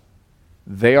Boaz,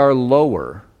 they are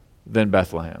lower than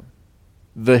Bethlehem.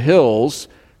 The hills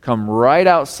come right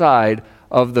outside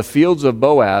of the fields of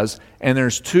Boaz, and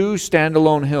there's two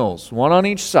standalone hills, one on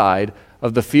each side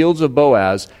of the fields of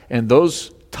Boaz, and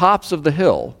those tops of the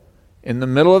hill in the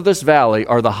middle of this valley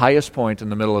are the highest point in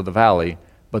the middle of the valley,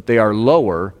 but they are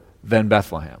lower than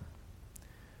Bethlehem.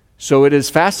 So it is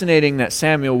fascinating that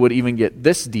Samuel would even get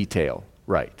this detail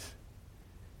right.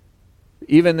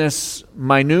 Even this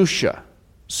minutia,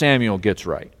 Samuel gets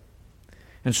right.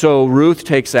 And so Ruth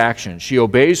takes action. She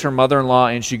obeys her mother-in-law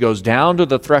and she goes down to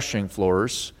the threshing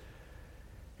floors.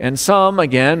 And some,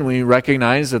 again, we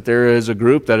recognize that there is a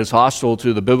group that is hostile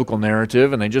to the biblical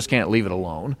narrative and they just can't leave it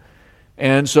alone.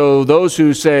 And so those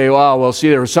who say, well, see,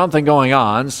 there was something going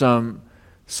on, some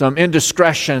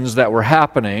indiscretions that were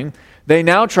happening, they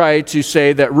now try to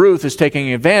say that Ruth is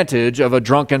taking advantage of a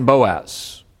drunken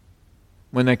Boaz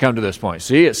when they come to this point.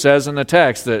 See, it says in the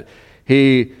text that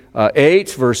he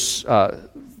ate, let's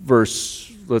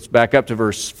back up to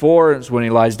verse 4. It's when he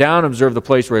lies down, observe the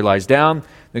place where he lies down,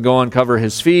 then go uncover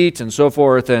his feet and so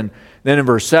forth. And then in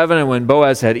verse 7, and when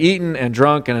Boaz had eaten and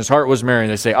drunk and his heart was merry,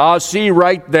 they say, see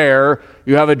right there,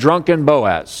 you have a drunken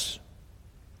Boaz.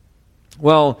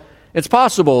 Well, it's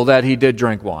possible that he did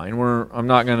drink wine. I'm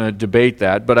not going to debate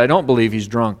that, but I don't believe he's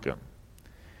drunken.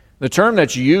 The term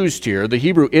that's used here, the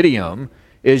Hebrew idiom,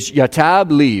 is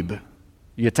yatab lib.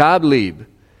 Yatab lib.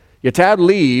 Yatab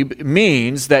lib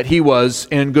means that he was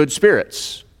in good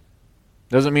spirits.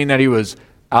 Doesn't mean that he was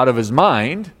out of his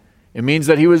mind. It means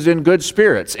that he was in good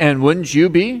spirits. And wouldn't you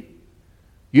be?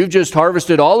 You've just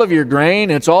harvested all of your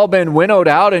grain. It's all been winnowed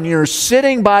out, and you're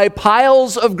sitting by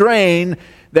piles of grain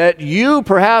that you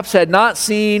perhaps had not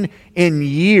seen in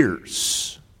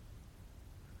years.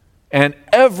 And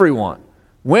everyone,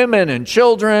 women and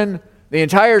children, the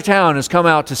entire town has come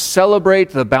out to celebrate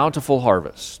the bountiful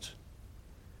harvest.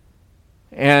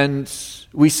 And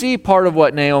we see part of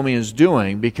what Naomi is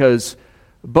doing, because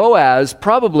Boaz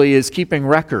probably is keeping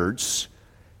records,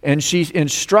 and she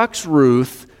instructs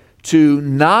Ruth to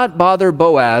not bother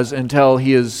Boaz until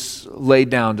he is laid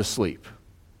down to sleep.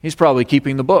 He's probably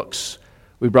keeping the books.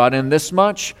 We brought in this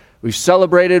much, we've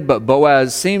celebrated, but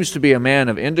Boaz seems to be a man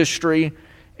of industry,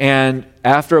 and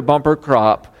after a bumper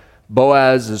crop,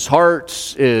 Boaz's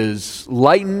heart is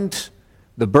lightened.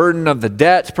 The burden of the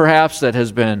debt, perhaps, that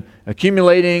has been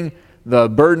accumulating, the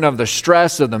burden of the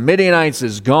stress of the Midianites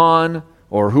is gone,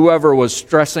 or whoever was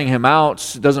stressing him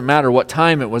out. It doesn't matter what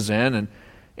time it was in. And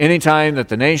any time that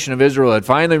the nation of Israel had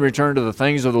finally returned to the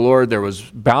things of the Lord, there was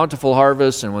bountiful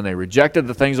harvest, and when they rejected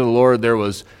the things of the Lord, there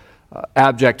was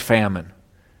abject famine.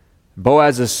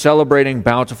 Boaz is celebrating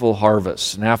bountiful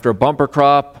harvest. And after a bumper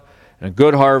crop and a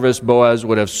good harvest, Boaz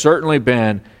would have certainly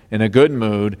been in a good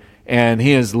mood, and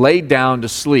he is laid down to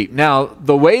sleep. Now,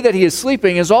 the way that he is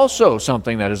sleeping is also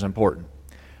something that is important.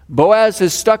 Boaz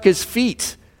has stuck his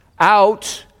feet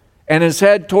out and his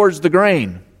head towards the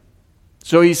grain.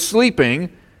 So he's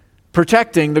sleeping,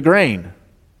 protecting the grain.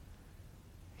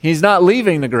 He's not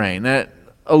leaving the grain. That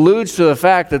alludes to the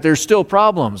fact that there's still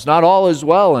problems. Not all is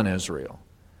well in Israel.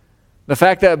 The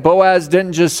fact that Boaz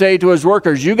didn't just say to his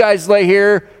workers, you guys lay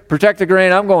here, protect the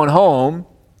grain, I'm going home.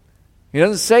 He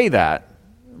doesn't say that.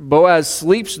 Boaz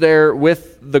sleeps there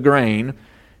with the grain,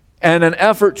 and an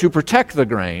effort to protect the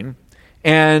grain,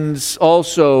 and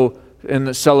also in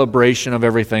the celebration of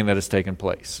everything that has taken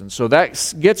place. And so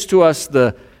that gets to us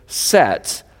the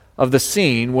set of the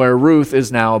scene where Ruth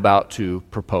is now about to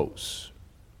propose.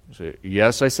 So,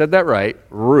 yes, I said that right.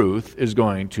 Ruth is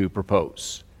going to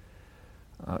propose.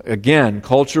 Again,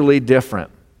 culturally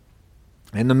different.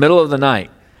 In the middle of the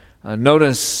night,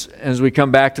 notice as we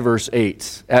come back to verse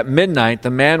 8, at midnight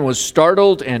the man was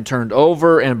startled and turned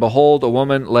over, and behold, a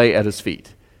woman lay at his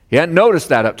feet. He hadn't noticed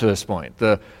that up to this point.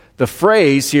 The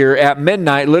phrase here, at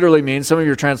midnight, literally means, some of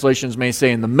your translations may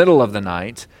say in the middle of the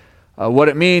night. What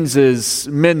it means is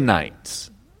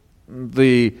midnight.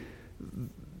 The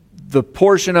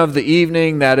portion of the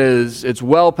evening that is, it's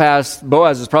well past,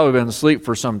 Boaz has probably been asleep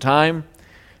for some time,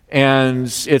 and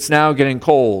it's now getting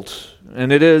cold.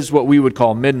 And it is what we would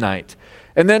call midnight.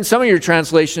 And then some of your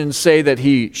translations say that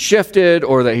he shifted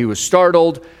or that he was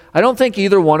startled. I don't think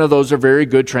either one of those are very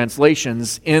good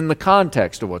translations in the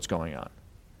context of what's going on.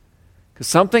 Because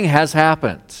something has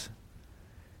happened.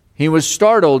 He was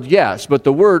startled, yes, but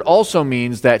the word also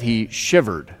means that he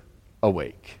shivered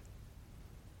awake.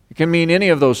 It can mean any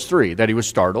of those three, that he was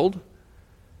startled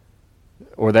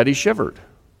or that he shivered,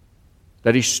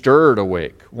 that he stirred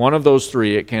awake. One of those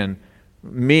three it can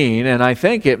mean, and I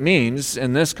think it means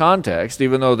in this context,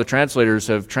 even though the translators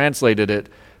have translated it,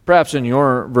 perhaps in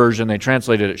your version they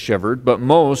translated it shivered, but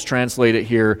most translate it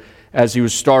here as he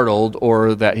was startled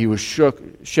or that he was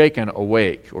shaken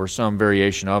awake or some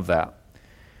variation of that.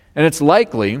 And it's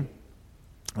likely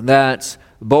that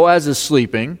Boaz is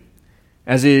sleeping,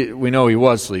 we know he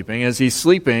was sleeping. As he's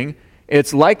sleeping,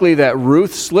 it's likely that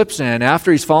Ruth slips in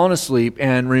after he's fallen asleep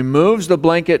and removes the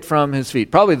blanket from his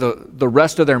feet. Probably the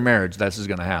rest of their marriage, this is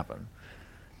going to happen.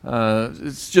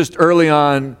 It's just early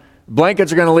on,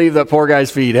 blankets are going to leave that poor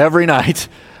guy's feet every night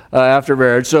after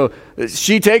marriage. So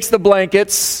she takes the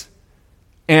blankets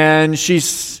and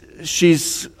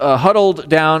she's huddled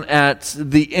down at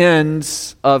the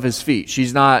ends of his feet.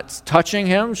 She's not touching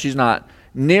him. She's not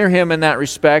near him in that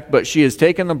respect, but she has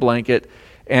taken the blanket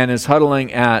and is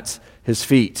huddling at his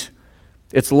feet.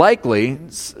 It's likely,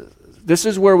 this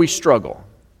is where we struggle,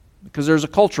 because there's a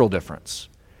cultural difference.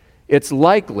 It's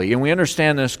likely, and we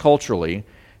understand this culturally,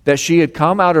 that she had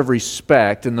come out of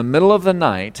respect in the middle of the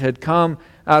night, had come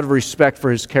out of respect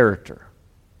for his character.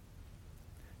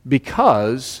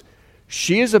 Because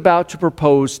she is about to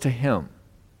propose to him.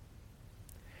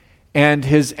 And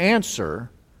his answer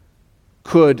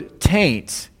could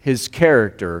taint his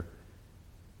character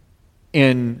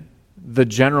in the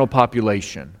general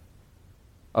population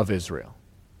of Israel.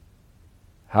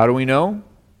 How do we know?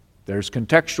 There's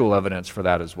contextual evidence for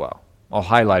that as well. I'll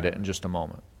highlight it in just a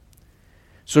moment.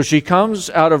 So she comes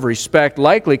out of respect,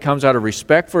 likely comes out of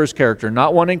respect for his character,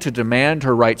 not wanting to demand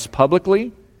her rights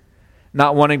publicly,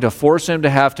 not wanting to force him to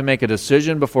have to make a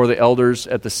decision before the elders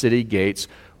at the city gates,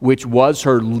 which was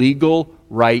her legal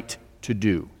right to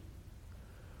do.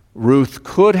 Ruth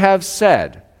could have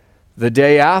said the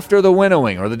day after the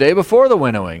winnowing or the day before the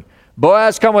winnowing,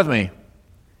 Boaz, come with me,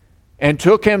 and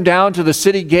took him down to the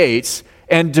city gates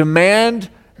and demand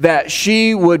that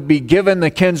she would be given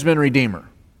the kinsman redeemer.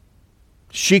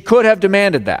 She could have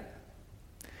demanded that.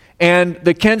 And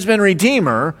the kinsman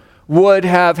redeemer would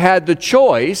have had the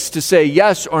choice to say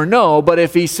yes or no, but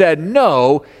if he said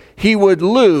no, he would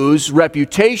lose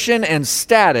reputation and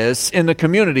status in the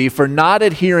community for not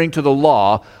adhering to the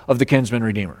law of the kinsman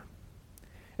redeemer.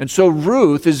 And so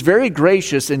Ruth is very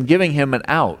gracious in giving him an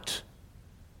out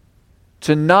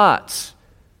to not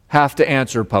have to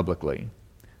answer publicly,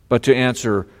 but to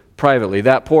answer privately.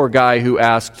 That poor guy who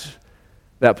asked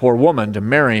that poor woman to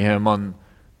marry him on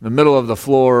the middle of the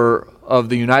floor of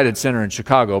the United Center in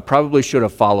Chicago probably should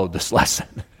have followed this lesson.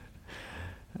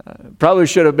 Probably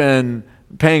should have been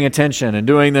paying attention and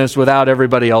doing this without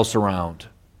everybody else around.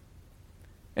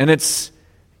 And it's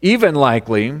even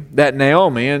likely that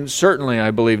Naomi, and certainly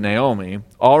I believe Naomi,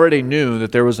 already knew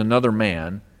that there was another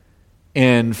man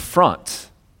in front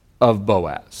of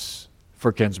Boaz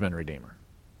for kinsman redeemer.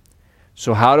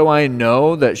 So how do I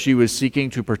know that she was seeking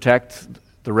to protect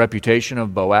the reputation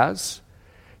of Boaz?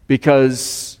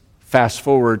 Because fast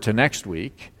forward to next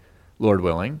week, Lord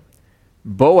willing,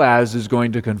 Boaz is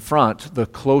going to confront the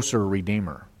closer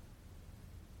redeemer.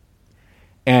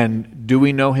 And do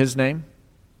we know his name?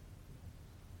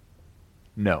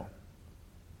 No.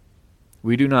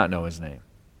 We do not know his name.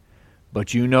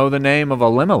 But you know the name of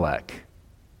Elimelech,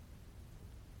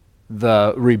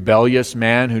 the rebellious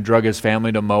man who drug his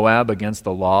family to Moab against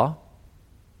the law.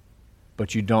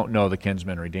 But you don't know the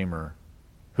kinsman redeemer,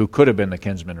 who could have been the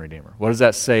kinsman redeemer. What does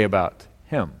that say about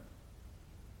him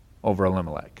over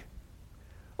Elimelech?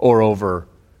 Or over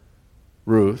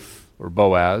Ruth, or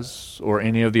Boaz, or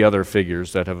any of the other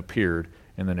figures that have appeared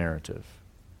in the narrative?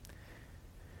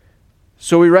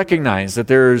 So we recognize that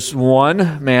there's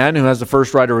one man who has the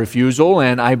first right of refusal,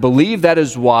 and I believe that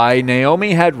is why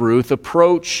Naomi had Ruth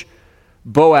approach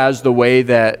Boaz the way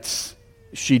that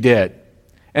she did.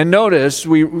 And notice,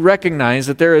 we recognize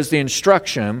that there is the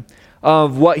instruction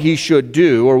of what he should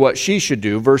do, or what she should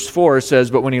do. Verse 4 says,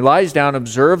 "But when he lies down,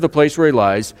 observe the place where he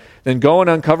lies, then go and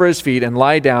uncover his feet and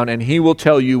lie down, and he will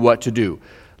tell you what to do."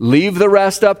 Leave the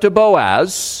rest up to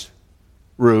Boaz,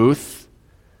 Ruth,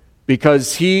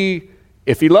 because he,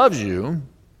 if he loves you,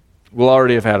 will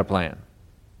already have had a plan.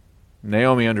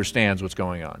 Naomi understands what's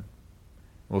going on.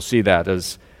 We'll see that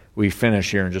as we finish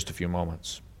here in just a few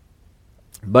moments.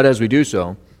 But as we do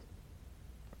so,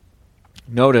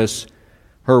 notice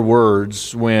her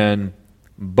words when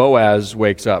Boaz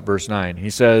wakes up, verse 9.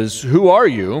 He says, "Who are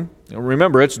you?"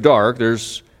 Remember, it's dark.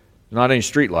 There's not any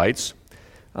street lights.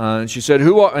 And he said,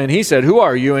 "Who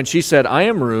are you?" And she said, "I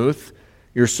am Ruth,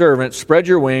 your servant. Spread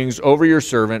your wings over your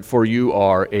servant, for you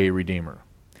are a redeemer."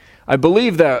 I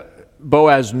believe that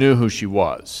Boaz knew who she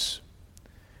was.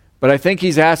 But I think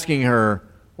he's asking her,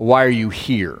 "Why are you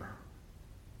here?"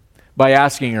 By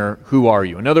asking her, "Who are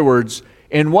you?" In other words,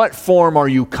 in what form are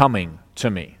you coming to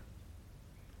me?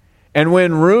 And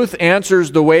when Ruth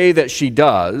answers the way that she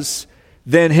does,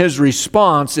 then his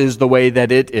response is the way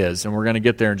that it is. And we're going to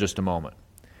get there in just a moment.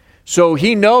 So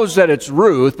he knows that it's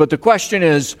Ruth, but the question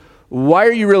is, why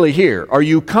are you really here? Are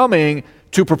you coming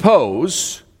to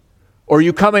propose, or are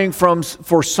you coming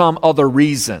for some other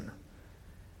reason?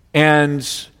 And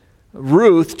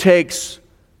Ruth takes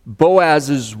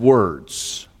Boaz's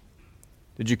words.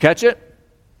 Did you catch it?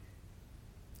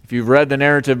 If you've read the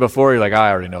narrative before, you're like,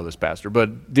 I already know this, Pastor.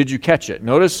 But did you catch it?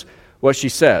 Notice what she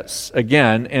says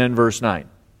again in verse 9.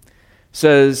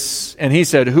 Says, and he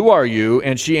said, "Who are you?"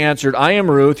 And she answered, "I am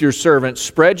Ruth, your servant.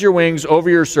 Spread your wings over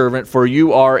your servant, for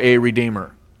you are a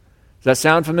redeemer." Does that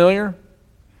sound familiar?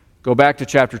 Go back to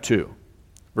chapter 2,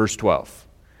 verse 12.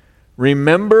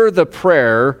 Remember the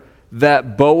prayer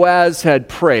that Boaz had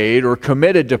prayed or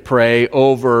committed to pray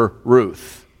over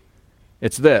Ruth.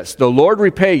 It's this: "The Lord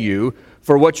repay you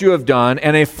for what you have done,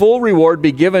 and a full reward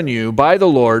be given you by the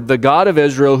Lord, the God of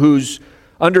Israel,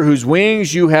 under whose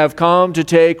wings you have come to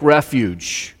take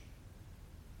refuge."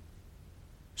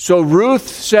 So Ruth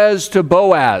says to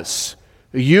Boaz,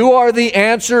 "You are the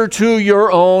answer to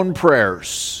your own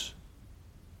prayers.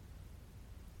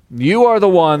 You are the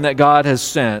one that God has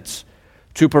sent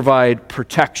to provide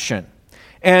protection."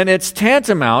 And it's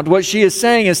tantamount, what she is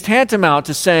saying is tantamount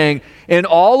to saying, in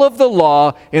all of the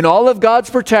law, in all of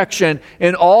God's protection,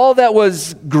 in all that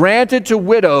was granted to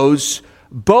widows,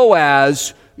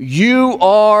 Boaz, you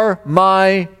are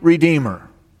my redeemer.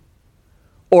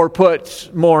 Or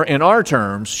put more in our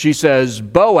terms, she says,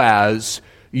 Boaz,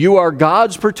 you are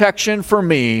God's protection for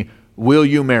me. Will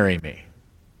you marry me?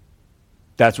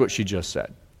 That's what she just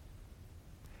said.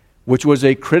 Which was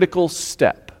a critical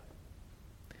step.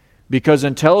 Because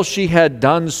until she had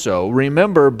done so,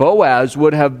 remember, Boaz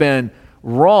would have been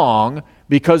wrong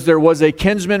because there was a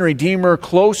kinsman redeemer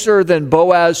closer than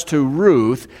Boaz to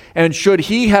Ruth. And should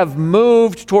he have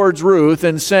moved towards Ruth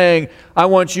and saying, "I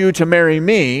want you to marry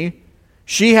me,"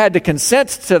 she had to consent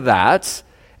to that,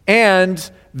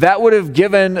 and that would have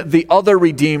given the other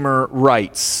redeemer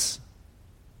rights.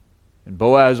 And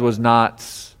Boaz was not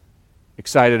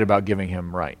excited about giving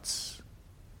him rights.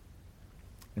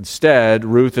 Instead,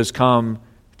 Ruth has come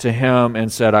to him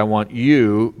and said, "I want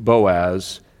you,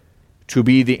 Boaz, to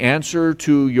be the answer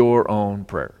to your own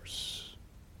prayers."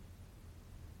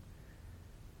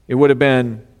 It would have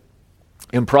been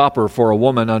improper for a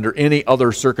woman under any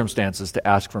other circumstances to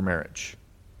ask for marriage.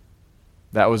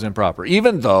 That was improper.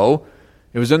 Even though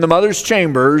it was in the mother's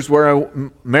chambers where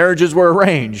marriages were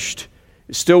arranged,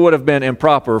 it still would have been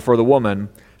improper for the woman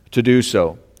to do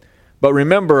so. But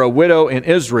remember, a widow in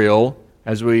Israel,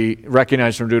 as we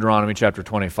recognize from Deuteronomy chapter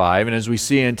 25, and as we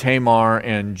see in Tamar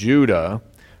and Judah,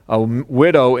 a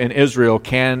widow in Israel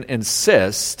can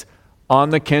insist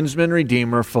on the kinsman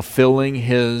redeemer fulfilling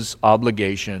his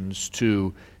obligations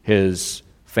to his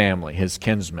family, his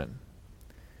kinsman.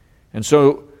 And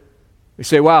so we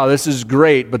say, wow, this is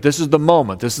great, but this is the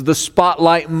moment. This is the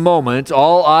spotlight moment.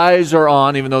 All eyes are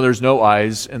on, even though there's no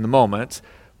eyes in the moment,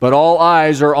 but all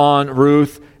eyes are on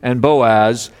Ruth and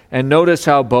Boaz. And notice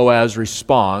how Boaz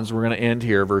responds. We're going to end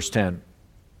here, verse 10.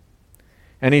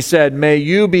 And he said, "May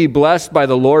you be blessed by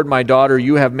the Lord, my daughter.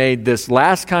 You have made this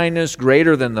last kindness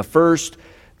greater than the first,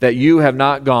 that you have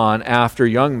not gone after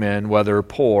young men, whether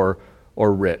poor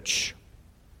or rich."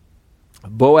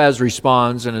 Boaz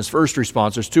responds, and his first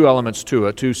response, there's two elements to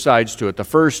it, two sides to it. The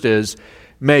first is,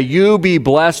 "May you be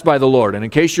blessed by the Lord." And in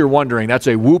case you're wondering, that's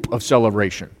a whoop of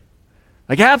celebration.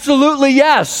 Like, absolutely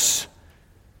yes!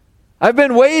 I've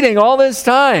been waiting all this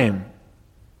time.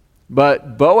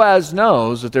 But Boaz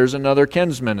knows that there's another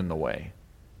kinsman in the way.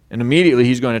 And immediately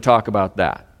he's going to talk about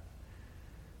that.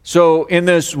 So in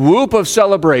this whoop of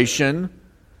celebration,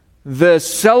 the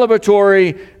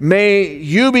celebratory, "May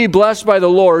you be blessed by the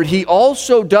Lord," he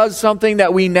also does something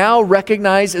that we now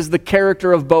recognize as the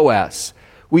character of Boaz.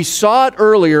 We saw it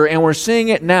earlier and we're seeing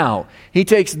it now. He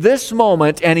takes this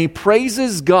moment and he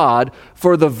praises God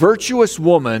for the virtuous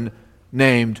woman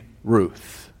named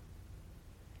Ruth.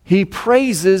 He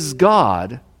praises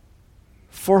God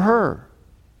for her.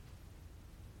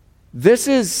 This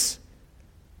is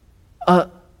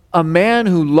a man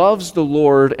who loves the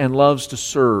Lord and loves to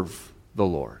serve the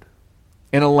Lord.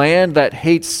 in a land that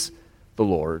hates the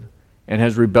Lord and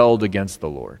has rebelled against the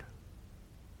Lord.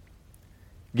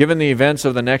 Given the events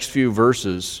of the next few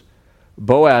verses,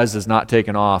 Boaz is not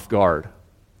taken off guard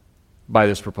by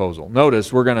this proposal.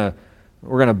 Notice, we're going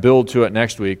to build to it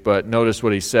next week, but notice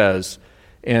what he says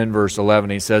in verse 11.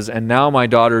 He says, "And now, my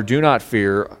daughter, do not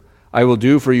fear. I will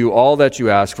do for you all that you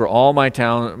ask, for all my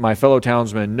fellow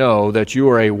townsmen know that you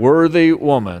are a worthy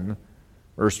woman,"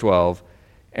 verse 12,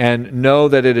 "and know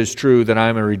that it is true that I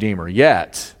am a redeemer.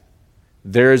 Yet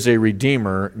there is a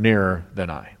redeemer nearer than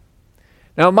I."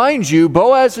 Now, mind you,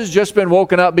 Boaz has just been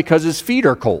woken up because his feet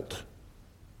are cold.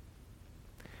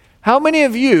 How many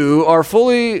of you are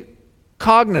fully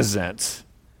cognizant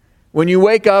when you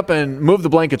wake up and move the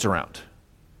blankets around?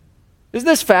 Isn't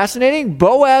this fascinating?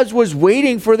 Boaz was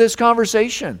waiting for this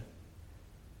conversation.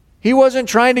 He wasn't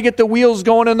trying to get the wheels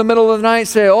going in the middle of the night and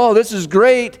say, "Oh, this is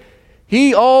great."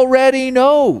 He already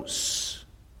knows.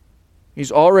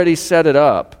 He's already set it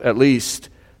up, at least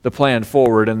the plan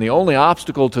forward. And the only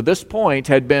obstacle to this point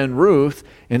had been Ruth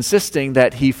insisting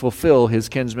that he fulfill his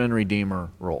kinsman redeemer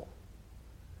role.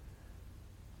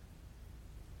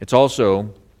 It's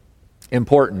also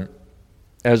important,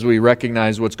 as we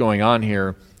recognize what's going on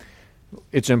here,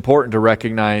 it's important to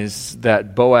recognize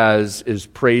that Boaz is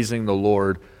praising the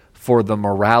Lord for the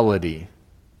morality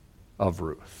of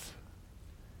Ruth.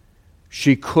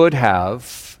 She could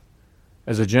have,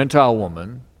 as a Gentile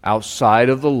woman, outside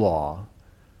of the law,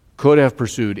 could have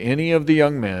pursued any of the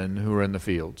young men who were in the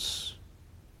fields.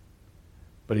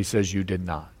 But he says, "You did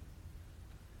not."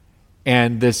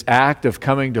 And this act of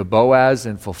coming to Boaz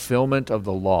in fulfillment of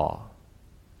the law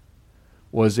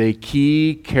was a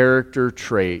key character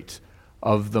trait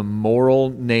of the moral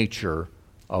nature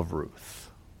of Ruth.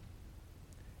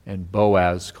 And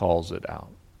Boaz calls it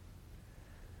out.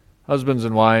 Husbands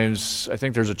and wives, I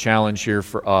think there's a challenge here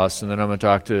for us, and then I'm going to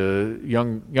talk to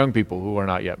young people who are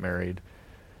not yet married.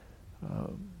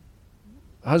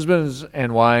 Husbands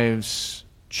and wives,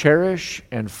 cherish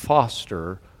and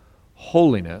foster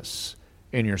holiness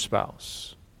in your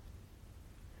spouse.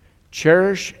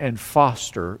 Cherish and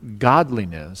foster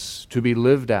godliness to be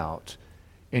lived out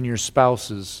in your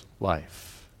spouse's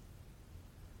life.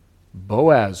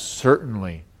 Boaz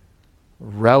certainly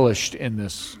relished in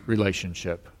this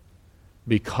relationship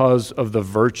because of the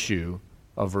virtue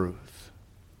of Ruth.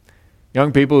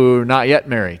 Young people who are not yet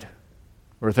married,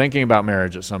 who are thinking about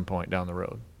marriage at some point down the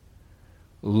road,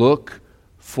 look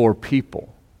for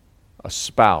people, a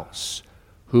spouse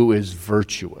who is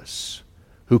virtuous,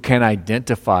 who can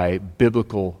identify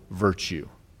biblical virtue,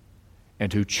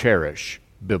 and who cherish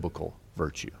biblical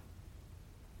virtue.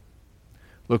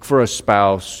 Look for a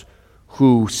spouse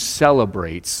who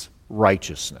celebrates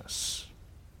righteousness.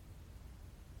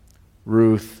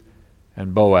 Ruth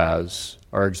and Boaz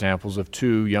are examples of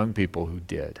two young people who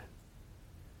did.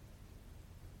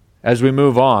 As we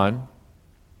move on,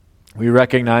 we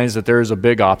recognize that there is a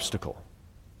big obstacle.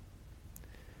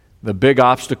 The big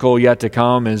obstacle yet to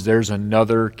come is there's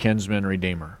another kinsman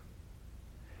redeemer.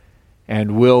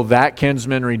 And will that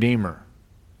kinsman redeemer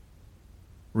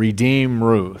redeem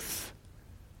Ruth,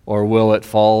 or will it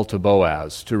fall to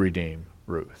Boaz to redeem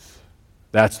Ruth?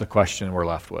 That's the question we're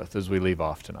left with as we leave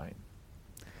off tonight.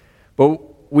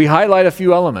 But we highlight a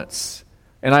few elements,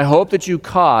 and I hope that you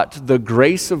caught the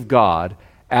grace of God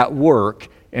at work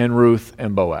in Ruth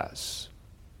and Boaz.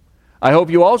 I hope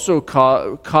you also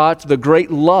caught the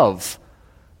great love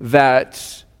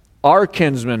that our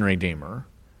kinsman redeemer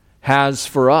has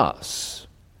for us,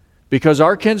 because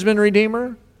our kinsman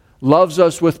redeemer loves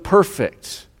us with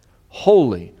perfect,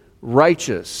 holy,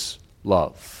 righteous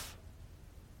love,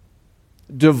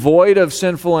 devoid of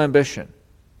sinful ambition,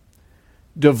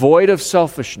 devoid of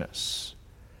selfishness,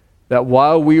 that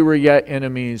while we were yet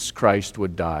enemies, Christ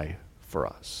would die for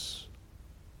us.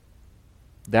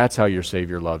 That's how your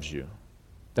Savior loves you.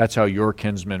 That's how your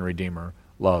kinsman redeemer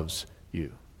loves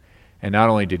you. And not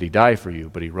only did he die for you,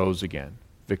 but he rose again,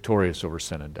 victorious over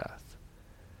sin and death.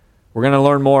 We're going to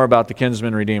learn more about the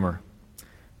kinsman redeemer.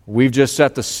 We've just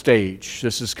set the stage.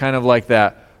 This is kind of like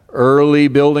that early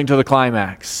building to the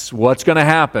climax. What's going to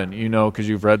happen? You know, because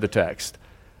you've read the text.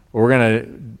 We're going to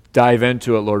dive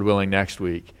into it, Lord willing, next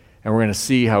week. And we're going to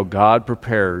see how God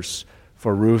prepares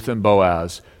for Ruth and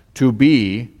Boaz to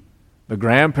be the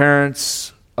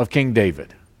grandparents of King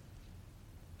David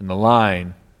in the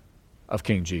line of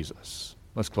King Jesus.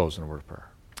 Let's close in a word of prayer.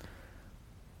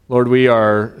 Lord, we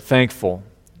are thankful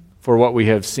for what we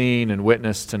have seen and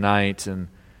witnessed tonight in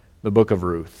the book of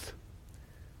Ruth.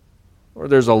 Lord,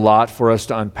 there's a lot for us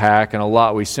to unpack and a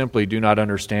lot we simply do not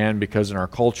understand because in our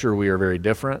culture we are very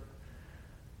different.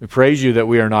 We praise you that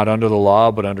we are not under the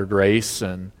law but under grace,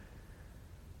 and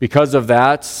Because of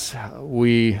that,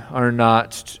 we are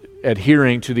not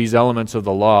adhering to these elements of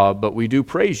the law, but we do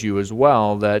praise you as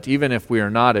well that even if we are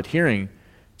not adhering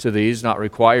to these, not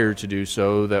required to do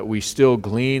so, that we still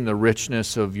glean the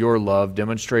richness of your love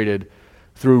demonstrated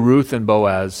through Ruth and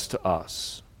Boaz to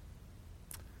us.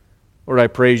 Lord, I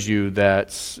praise you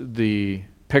that the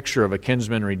picture of a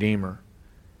kinsman redeemer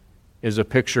is a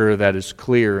picture that is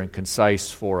clear and concise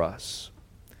for us.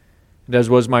 And as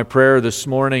was my prayer this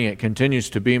morning, it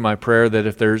continues to be my prayer that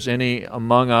if there's any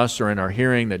among us or in our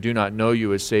hearing that do not know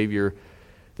you as Savior,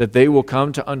 that they will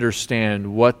come to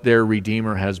understand what their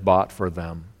Redeemer has bought for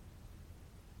them.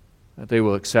 That they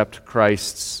will accept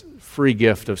Christ's free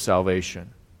gift of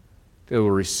salvation. They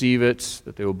will receive it,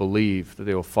 that they will believe, that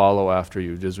they will follow after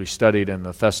you. As we studied in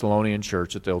the Thessalonian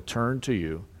church, that they'll turn to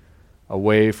you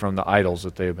away from the idols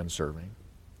that they have been serving.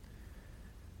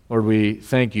 Lord, we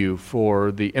thank you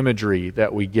for the imagery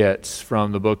that we get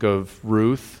from the book of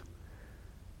Ruth,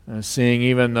 seeing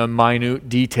even the minute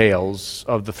details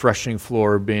of the threshing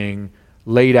floor being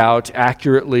laid out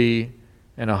accurately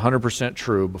and 100%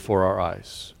 true before our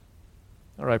eyes.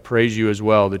 Lord, I praise you as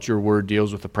well that your word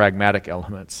deals with the pragmatic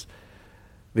elements,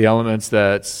 the elements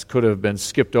that could have been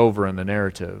skipped over in the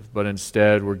narrative, but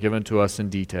instead were given to us in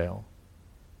detail,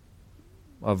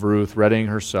 of Ruth readying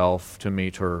herself to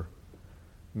meet her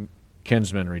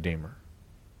kinsman redeemer.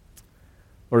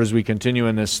 Lord, as we continue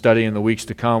in this study in the weeks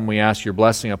to come, we ask your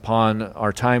blessing upon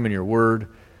our time in your word.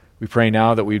 We pray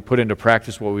now that we'd put into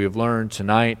practice what we have learned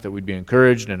tonight, that we'd be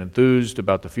encouraged and enthused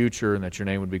about the future, and that your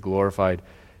name would be glorified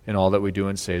in all that we do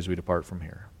and say as we depart from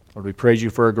here. Lord, we praise you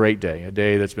for a great day, a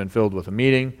day that's been filled with a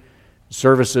meeting,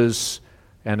 services,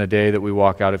 and a day that we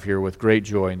walk out of here with great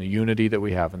joy in the unity that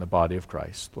we have in the body of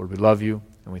Christ. Lord, we love you,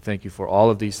 and we thank you for all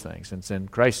of these things. And it's in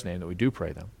Christ's name that we do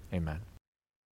pray them. Amen.